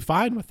be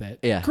fine with it.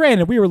 Yeah.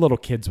 Granted, we were little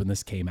kids when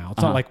this came out.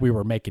 It's not like we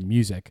were making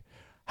music.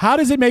 How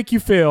does it make you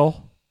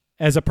feel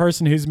as a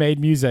person who's made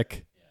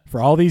music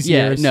for all these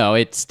Yeah, years no,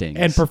 it stings.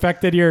 and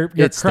perfected your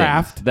It stings.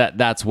 craft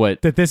That's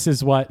what. that this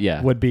is what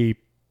Yeah. would be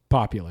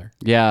popular?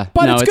 Yeah,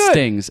 But no, it's it good.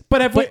 stings.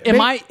 But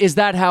if Is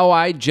that how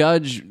I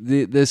judge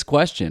this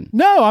question?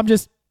 No, I'm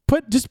just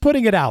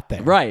putting it out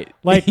there. Right.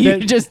 Like You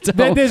that, just that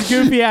don't- this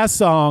goofy ass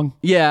song.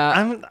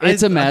 Yeah,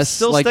 it's a mess. I'm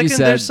still like sticking. you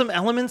said, There's some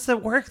elements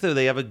that work though.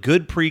 They have a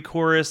good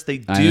pre-chorus.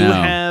 They I do know.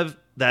 have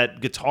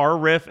that guitar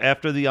riff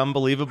after the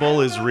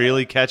Unbelievable is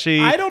really catchy.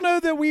 I don't know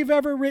that we've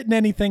ever written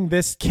anything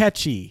this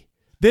catchy,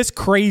 this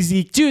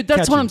crazy. dude.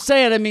 That's catchy. what I'm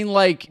saying. I mean,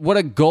 like, what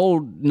a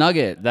gold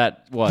nugget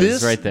that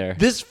was right there.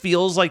 This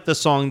feels like the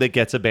song that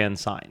gets a band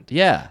signed.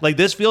 Yeah. Like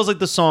this feels like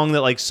the song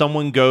that like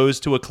someone goes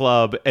to a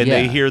club and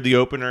they Yeah. hear the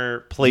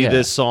opener play Yeah.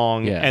 this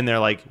song Yeah. and they're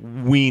like,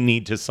 we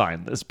need to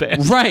sign this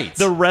band. Right.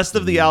 The rest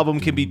of the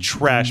album can be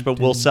trash, but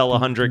we'll sell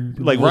 100,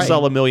 like we'll Right.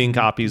 sell 1 million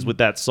copies with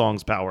that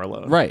song's power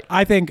alone. Right.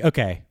 I think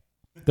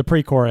the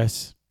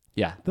pre-chorus.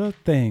 Yeah. The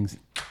things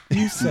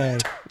you say.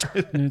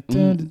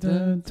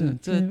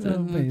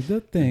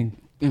 The thing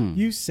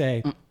you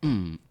say.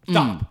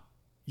 Stop.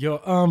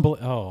 You're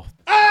unbelievable.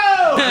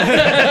 Oh.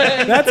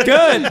 That's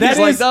good. That He's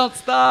like, is, don't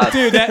stop.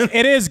 dude,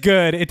 it is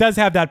good. It does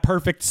have that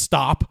perfect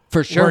stop.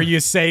 For sure. Where you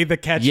say the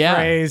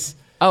catchphrase.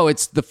 Oh,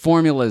 it's the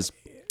formulas.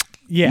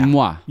 Yeah.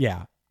 Mwah.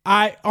 Yeah.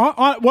 I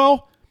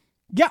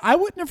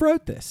wouldn't have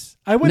wrote this.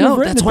 I wouldn't No, have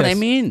written that's what I this.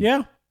 mean.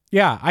 Yeah.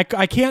 Yeah. I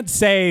can't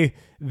say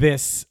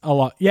this a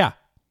lot. Yeah.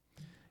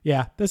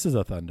 Yeah. This is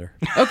a Thunder.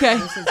 Okay.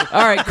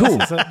 All right. Cool.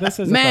 This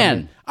is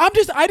Man. a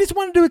Thunder. I just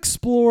wanted to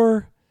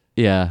explore.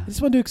 Yeah. I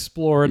just wanted to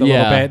explore it a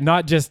Yeah. little bit,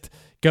 not just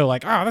go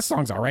like, oh, this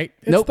song's all right.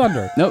 It's Nope.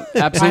 Thunder. Nope. I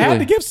Absolutely. had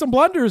to give some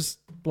blunders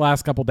the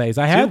last couple days.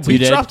 I had Dude, to. we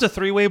did. dropped a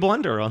 3-way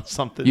blunder on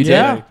something. You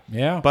today. did.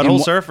 Yeah. Butthole And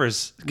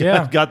Surfers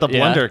Yeah. got the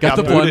blunder. Got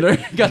the booted.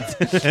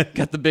 blunder.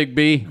 got the big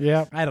B.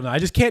 Yeah. I don't know. I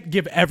just can't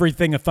give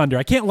everything a Thunder.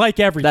 I can't like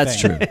everything. That's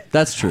true.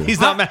 That's true. He's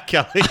not Matt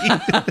Kelly.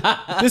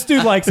 This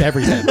dude likes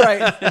everything.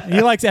 right.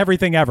 He likes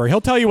everything ever. He'll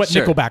tell you what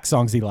Sure. Nickelback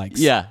songs he likes.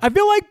 Yeah. I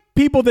feel like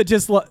people that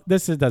just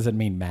this doesn't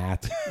mean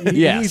Matt.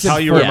 Yes. He's How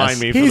you informed. remind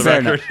me for He's the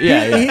fair record.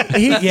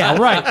 Yeah. Yeah,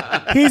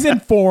 right. He's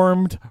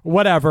informed,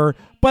 whatever.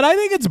 But I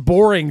think it's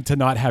boring to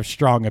not have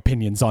strong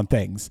opinions on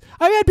things.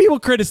 I've had people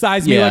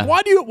criticize me Yeah. like,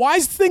 why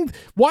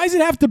does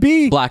it have to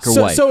be Black or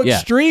so, white? so Yeah.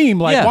 extreme?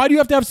 Like, Yeah. why do you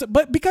have to have?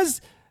 But because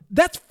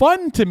that's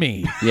fun to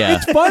me. Yeah.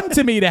 It's fun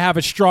to me to have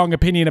a strong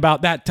opinion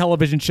about that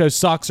television show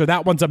sucks or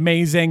that one's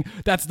amazing.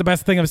 That's the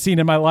best thing I've seen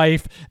in my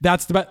life.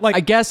 That's the best. Like, I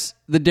guess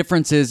the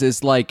difference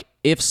is like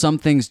if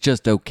something's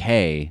just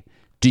okay,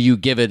 do you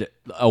give it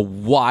a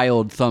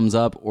wild thumbs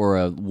up or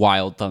a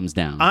wild thumbs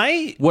down?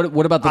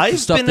 What about the I've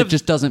stuff been that of-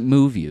 just doesn't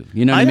move you?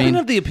 You know what I've I mean? been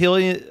of the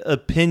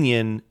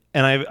opinion,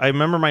 and I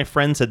remember my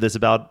friend said this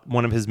about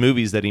one of his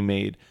movies that he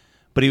made,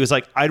 but he was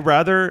like, I'd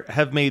rather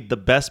have made the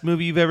best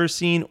movie you've ever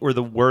seen or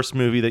the worst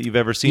movie that you've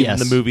ever seen Yes.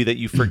 than the movie that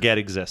you forget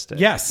existed.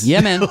 yes.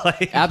 Yeah, man.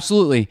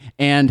 Absolutely.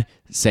 And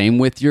same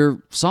with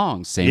your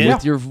songs, same Yeah.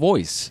 with your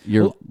voice,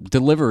 your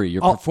delivery,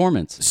 your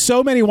performance.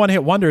 So many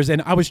one-hit wonders,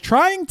 and I was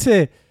trying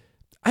to,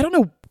 I don't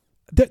know,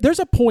 there's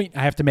a point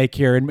I have to make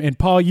here, and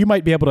Paul, you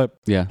might be able to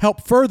Yeah.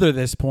 help further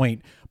this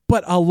point,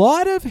 but a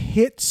lot of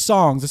hit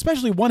songs,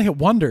 especially one-hit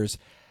wonders,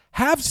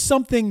 have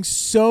something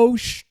so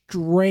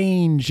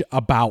strange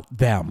about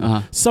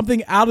them,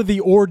 something out of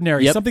the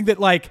ordinary, Yep. something that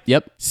like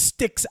Yep.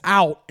 sticks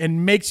out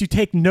and makes you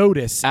take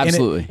notice.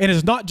 Absolutely. And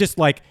it's not just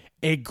like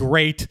a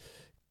great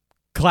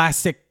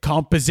classic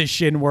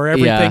composition where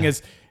everything Yeah.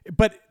 is,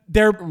 but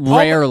they're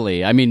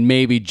Rarely. I mean,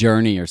 maybe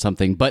Journey or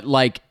something, but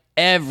like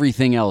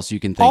everything else you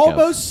can think of.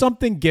 almost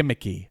something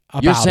gimmicky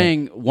about You're it.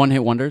 saying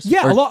one-hit wonders?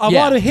 Yeah, Or- a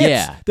lot of hits.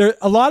 Yeah. There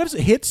a lot of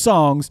hit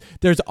songs.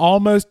 There's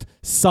almost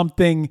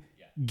something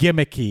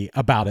gimmicky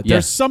about it. Yeah.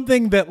 There's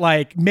something that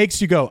like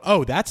makes you go,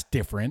 "Oh, that's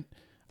different."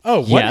 oh,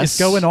 what is Yes.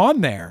 going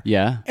on there?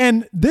 Yeah.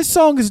 And this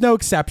song is no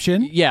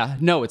exception. Yeah,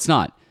 no, it's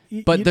not.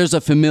 But there's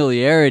a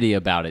familiarity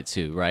about it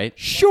too, right?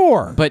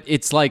 Sure. But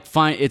it's like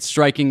fine. It's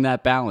striking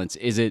that balance.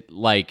 Is it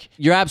like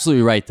you're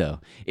absolutely right though?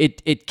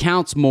 It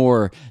counts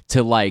more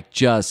to like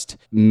just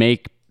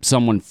make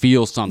someone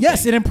feel something.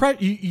 Yes, you stick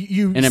out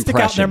in their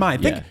impression,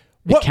 mind. Think,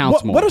 yeah. It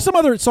counts more. What are some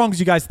other songs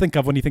you guys think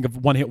of when you think of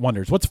one-hit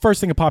wonders? What's the first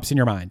thing that pops in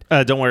your mind?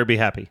 Don't Worry, Be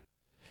Happy.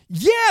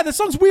 Yeah, the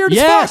song's weird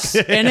Yes,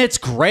 as fuck. and it's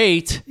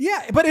great.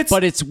 Yeah, but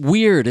it's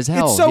weird as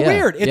hell. It's so Yeah,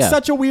 weird. It's yeah.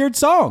 such a weird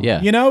song. Yeah.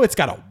 You know, it's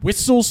got a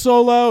whistle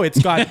solo. It's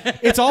got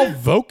it's all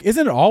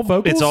isn't it all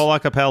vocals? It's all a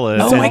cappella.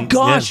 Oh my And-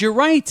 gosh, yeah. you're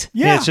right.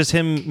 Yeah. It's just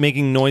him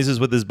making noises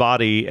with his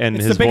body and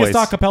It's his the biggest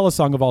voice. acapella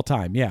song of all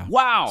time. Yeah.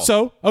 Wow.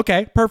 So,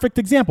 okay, perfect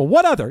example.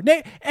 What other?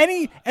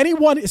 Any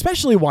one,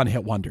 especially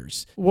one-hit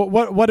wonders.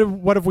 What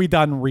have we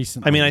done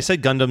recently? I mean, I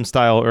said Gundam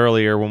Style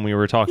earlier when we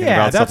were talking Yeah,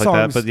 about that stuff like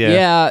that, song's- but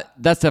Yeah,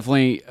 that's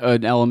definitely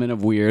an element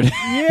of weird.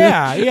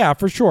 yeah,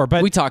 for sure.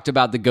 But We talked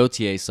about the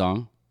Gautier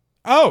song.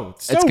 so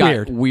It's got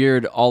weird.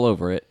 weird all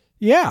over it.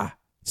 Yeah,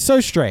 so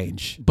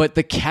strange. But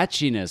the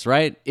catchiness,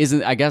 right?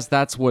 I guess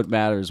that's what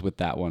matters with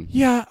that one.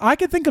 Yeah, I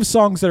could think of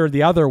songs that are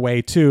the other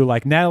way too,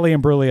 like Natalie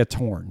Imbruglia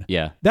 "Torn."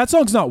 Yeah. That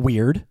song's not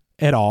weird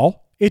at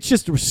all. It's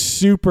just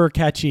super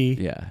catchy.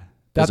 Yeah.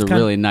 That's That's a kind-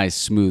 really nice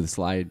smooth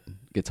slide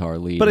guitar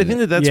lead. But I in think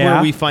it. that's Yeah.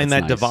 where we find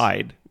That's that nice.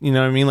 divide. You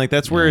know what I mean? Like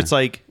that's where it's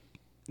like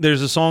there's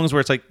the songs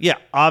where it's like, yeah,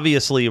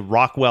 obviously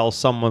Rockwell,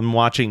 Someone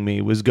Watching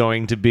Me was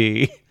going to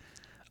be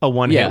a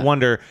one-hit Yeah.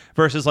 wonder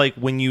versus like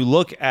when you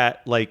look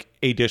at like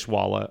a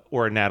Dishwalla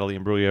or a Natalie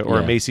Imbruglia or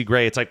a Yeah. Macy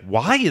Gray, it's like,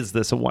 why is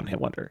this a one-hit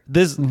wonder?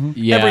 This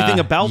Yeah. everything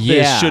about this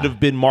Yeah. should have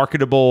been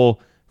marketable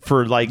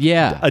for like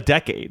Yeah. a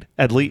decade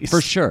at least.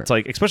 For sure. It's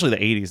like especially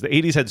the 80s. The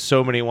 80s had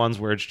so many ones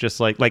where it's just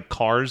like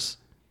Cars.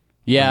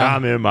 yeah.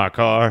 I'm in my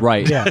car.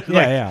 Right.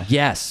 Yeah.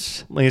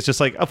 Yes. Like, it's just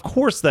like, of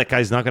course that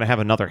guy's not going to have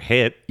another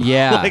hit.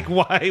 Yeah. Like,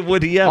 why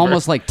would he ever?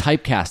 Almost like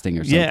typecasting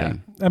or Yeah.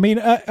 something. I mean,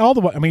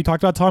 you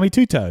talked about Tommy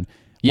Two-Tone.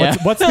 Yeah.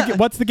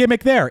 What's the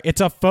gimmick there?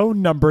 It's a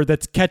phone number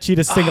that's catchy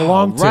to sing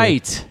along to.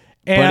 Right.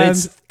 But And-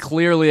 it's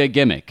clearly a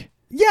gimmick.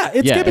 Yeah,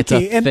 it's Yeah, gimmicky. it's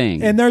a and,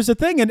 thing. and there's a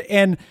thing.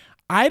 And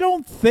I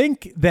don't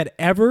think that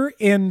ever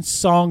in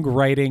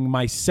songwriting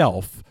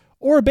myself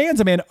or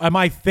bands, am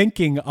I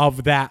thinking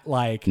of that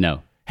like,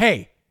 No.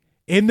 hey,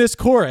 in this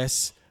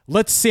chorus,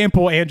 let's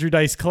sample Andrew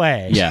Dice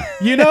Clay. Yeah.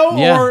 You know?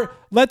 Yeah. Or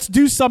let's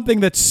do something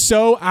that's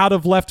so out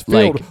of left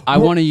field. Like, I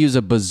want to use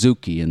a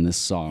bazooki in this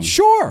song.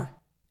 Sure.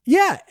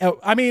 Yeah.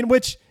 I mean,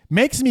 which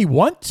makes me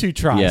want to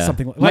try Yeah.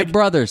 something My like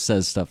brother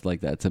says stuff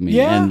like that to me.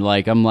 Yeah. And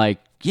like, I'm like,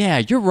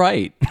 yeah, you're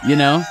right. You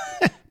know?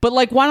 But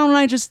like, why don't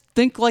I just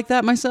think like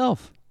that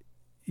myself?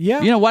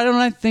 yeah. You know, why don't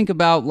I think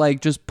about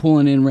like just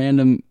pulling in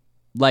random,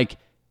 like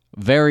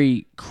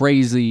very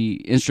crazy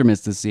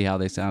instruments to see how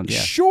they sound? Yeah.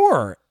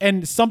 Sure.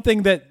 And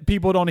something that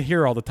people don't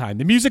hear all the time.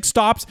 The music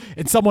stops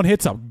and someone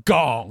hits a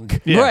gong.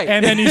 Right.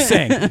 And then you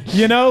sing.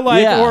 You know,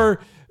 like, Yeah. or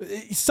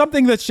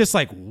something that's just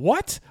like,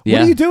 what? What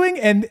Yeah. are you doing?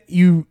 And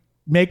you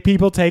make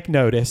people take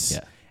notice. Yeah.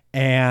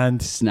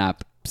 And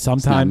Snap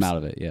sometimes them out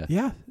of it. Yeah.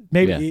 Yeah.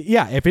 Maybe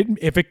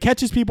if it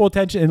catches people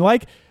attention, and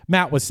like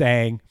Matt was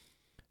saying,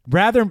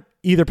 rather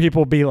either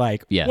people be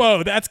like, Yeah.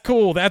 whoa, that's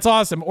cool, that's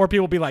awesome, or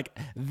people be like,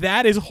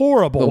 that is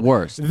horrible. The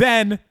worst.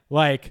 Then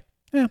like,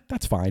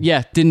 that's fine.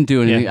 Yeah. Didn't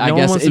do anything. Yeah, I no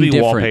guess one wants to be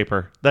indifferent.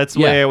 wallpaper. That's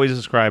the way Yeah. I always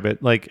describe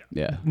it. Like,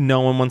 Yeah.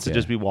 no one wants to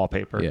just be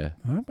wallpaper. Yeah.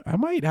 I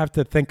might have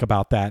to think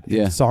about that in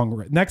Yeah.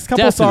 song. Next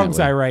couple songs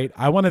Definitely. I write,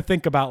 I want to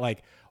think about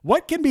like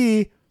what can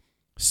be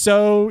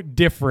so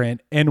different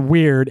and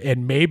weird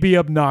and maybe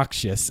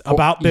obnoxious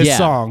about this Yeah.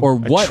 song. Or A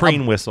what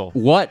train whistle.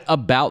 What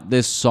about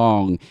this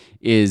song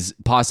is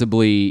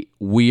possibly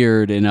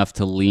weird enough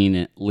to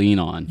lean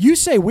on? you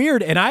say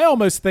weird, and I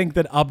almost think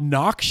that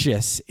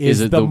obnoxious is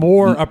Is it the the-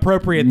 more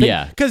appropriate thing.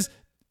 Yeah. Because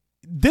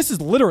this is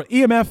literally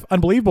EMF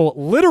Unbelievable.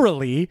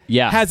 Literally,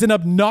 Yeah. has an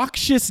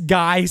obnoxious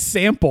guy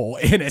sample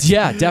in it.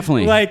 Yeah,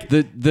 definitely. Like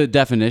the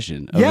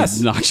definition of yes,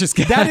 obnoxious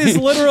guy. That is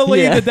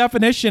literally Yeah. the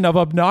definition of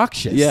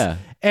obnoxious. Yeah.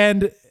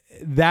 And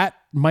that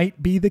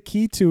might be the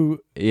key to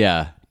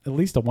Yeah. at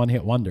least a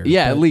one-hit wonder.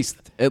 Yeah, But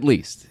at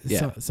least.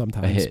 Yeah. A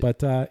sometimes. hit.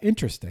 But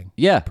interesting.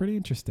 Yeah. Pretty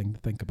interesting to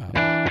think about.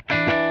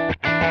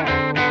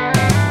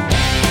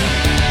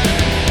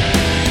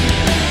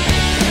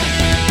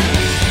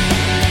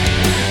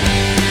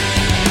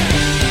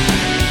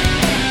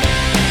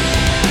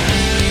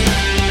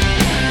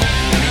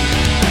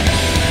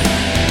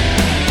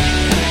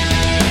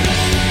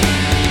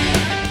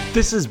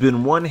 This has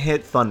been One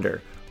Hit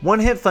Thunder. One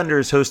Hit Thunder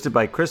is hosted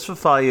by Chris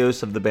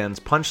Fafalios of the bands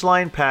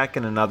Punchline, Pack,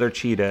 and Another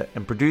Cheetah,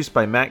 and produced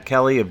by Matt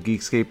Kelly of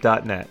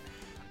Geekscape.net.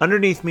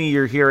 Underneath me,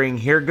 you're hearing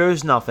Here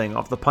Goes Nothing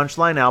off the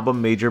Punchline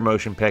album Major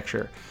Motion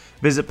Picture.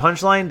 Visit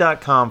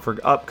punchline.com for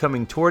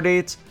upcoming tour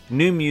dates,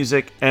 new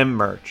music, and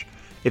merch.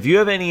 If you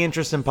have any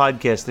interest in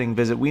podcasting,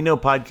 visit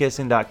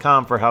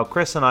WeKnowPodcasting.com for how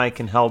Chris and I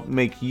can help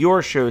make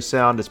your show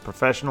sound as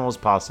professional as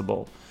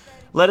possible.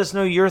 Let us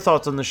know your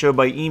thoughts on the show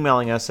by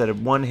emailing us at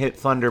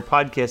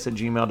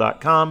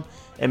onehitthunderpodcast@gmail.com,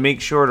 and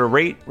make sure to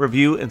rate,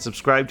 review, and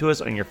subscribe to us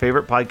on your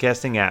favorite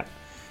podcasting app.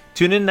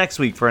 Tune in next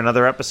week for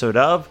another episode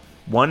of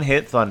One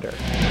Hit Thunder.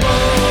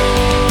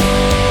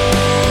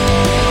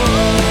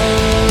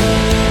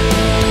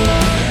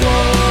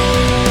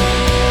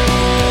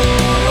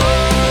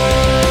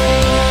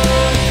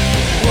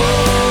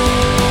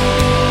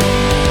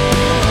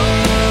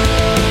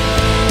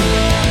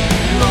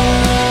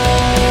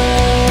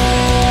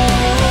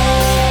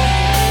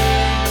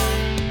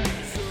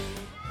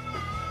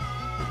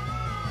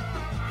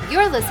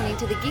 You're listening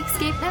to the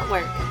Geekscape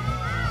Network.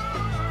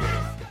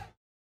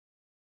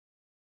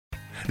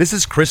 This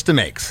is Krista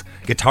Makes,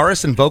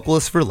 guitarist and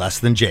vocalist for Less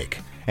Than Jake,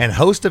 and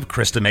host of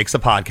Krista Makes a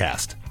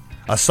Podcast,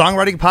 a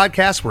songwriting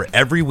podcast where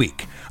every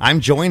week I'm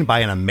joined by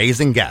an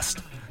amazing guest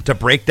to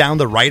break down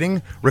the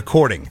writing,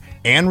 recording,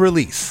 and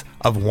release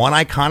of one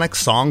iconic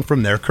song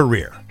from their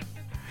career.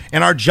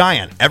 In our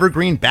giant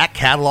evergreen back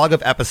catalog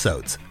of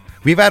episodes,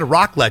 we've had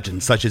rock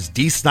legends such as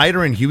Dee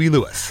Snider and Huey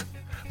Lewis,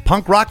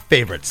 punk rock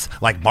favorites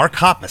like Mark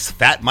Hoppus,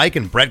 Fat Mike,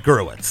 and Brett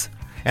Gurewitz,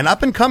 and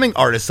up-and-coming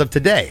artists of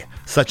today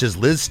such as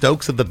Liz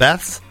Stokes of the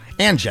Beths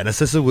and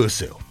Genesis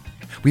Owusu.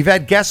 We've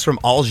had guests from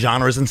all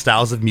genres and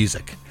styles of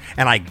music,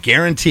 and I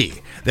guarantee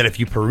that if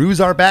you peruse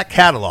our back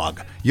catalog,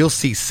 you'll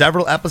see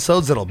several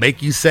episodes that'll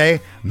make you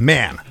say,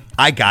 man,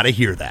 I gotta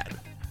hear that.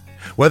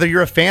 Whether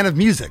you're a fan of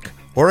music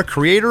or a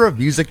creator of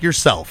music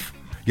yourself,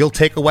 you'll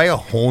take away a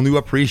whole new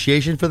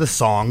appreciation for the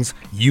songs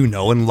you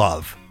know and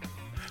love.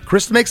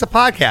 Krista Makes a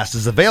Podcast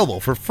is available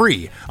for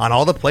free on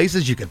all the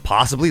places you could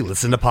possibly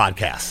listen to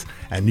podcasts,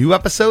 and new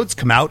episodes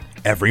come out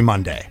every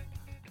Monday.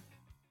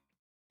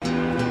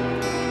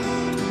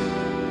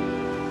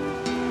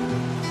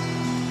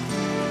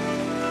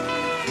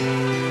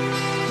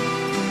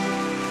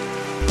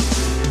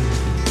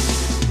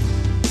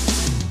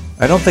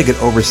 I don't think it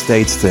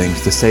overstates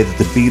things to say that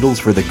the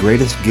Beatles were the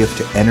greatest gift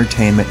to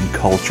entertainment and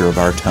culture of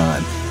our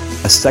time,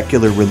 a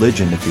secular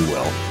religion, if you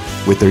will,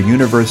 with their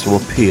universal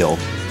appeal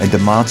and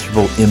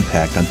demonstrable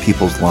impact on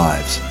people's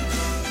lives.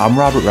 I'm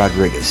Robert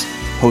Rodriguez,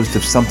 host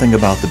of Something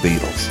About the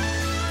Beatles.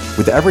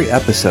 With every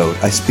episode,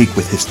 I speak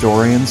with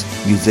historians,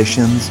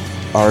 musicians,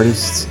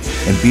 artists,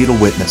 and Beatle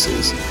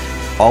witnesses,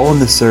 all in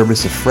the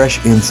service of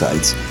fresh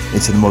insights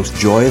into the most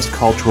joyous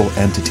cultural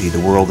entity the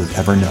world has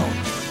ever known.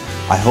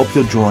 I hope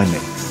you'll join me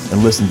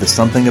and listen to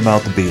Something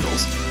About the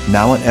Beatles,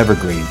 now on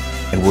Evergreen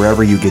and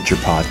wherever you get your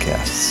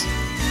podcasts.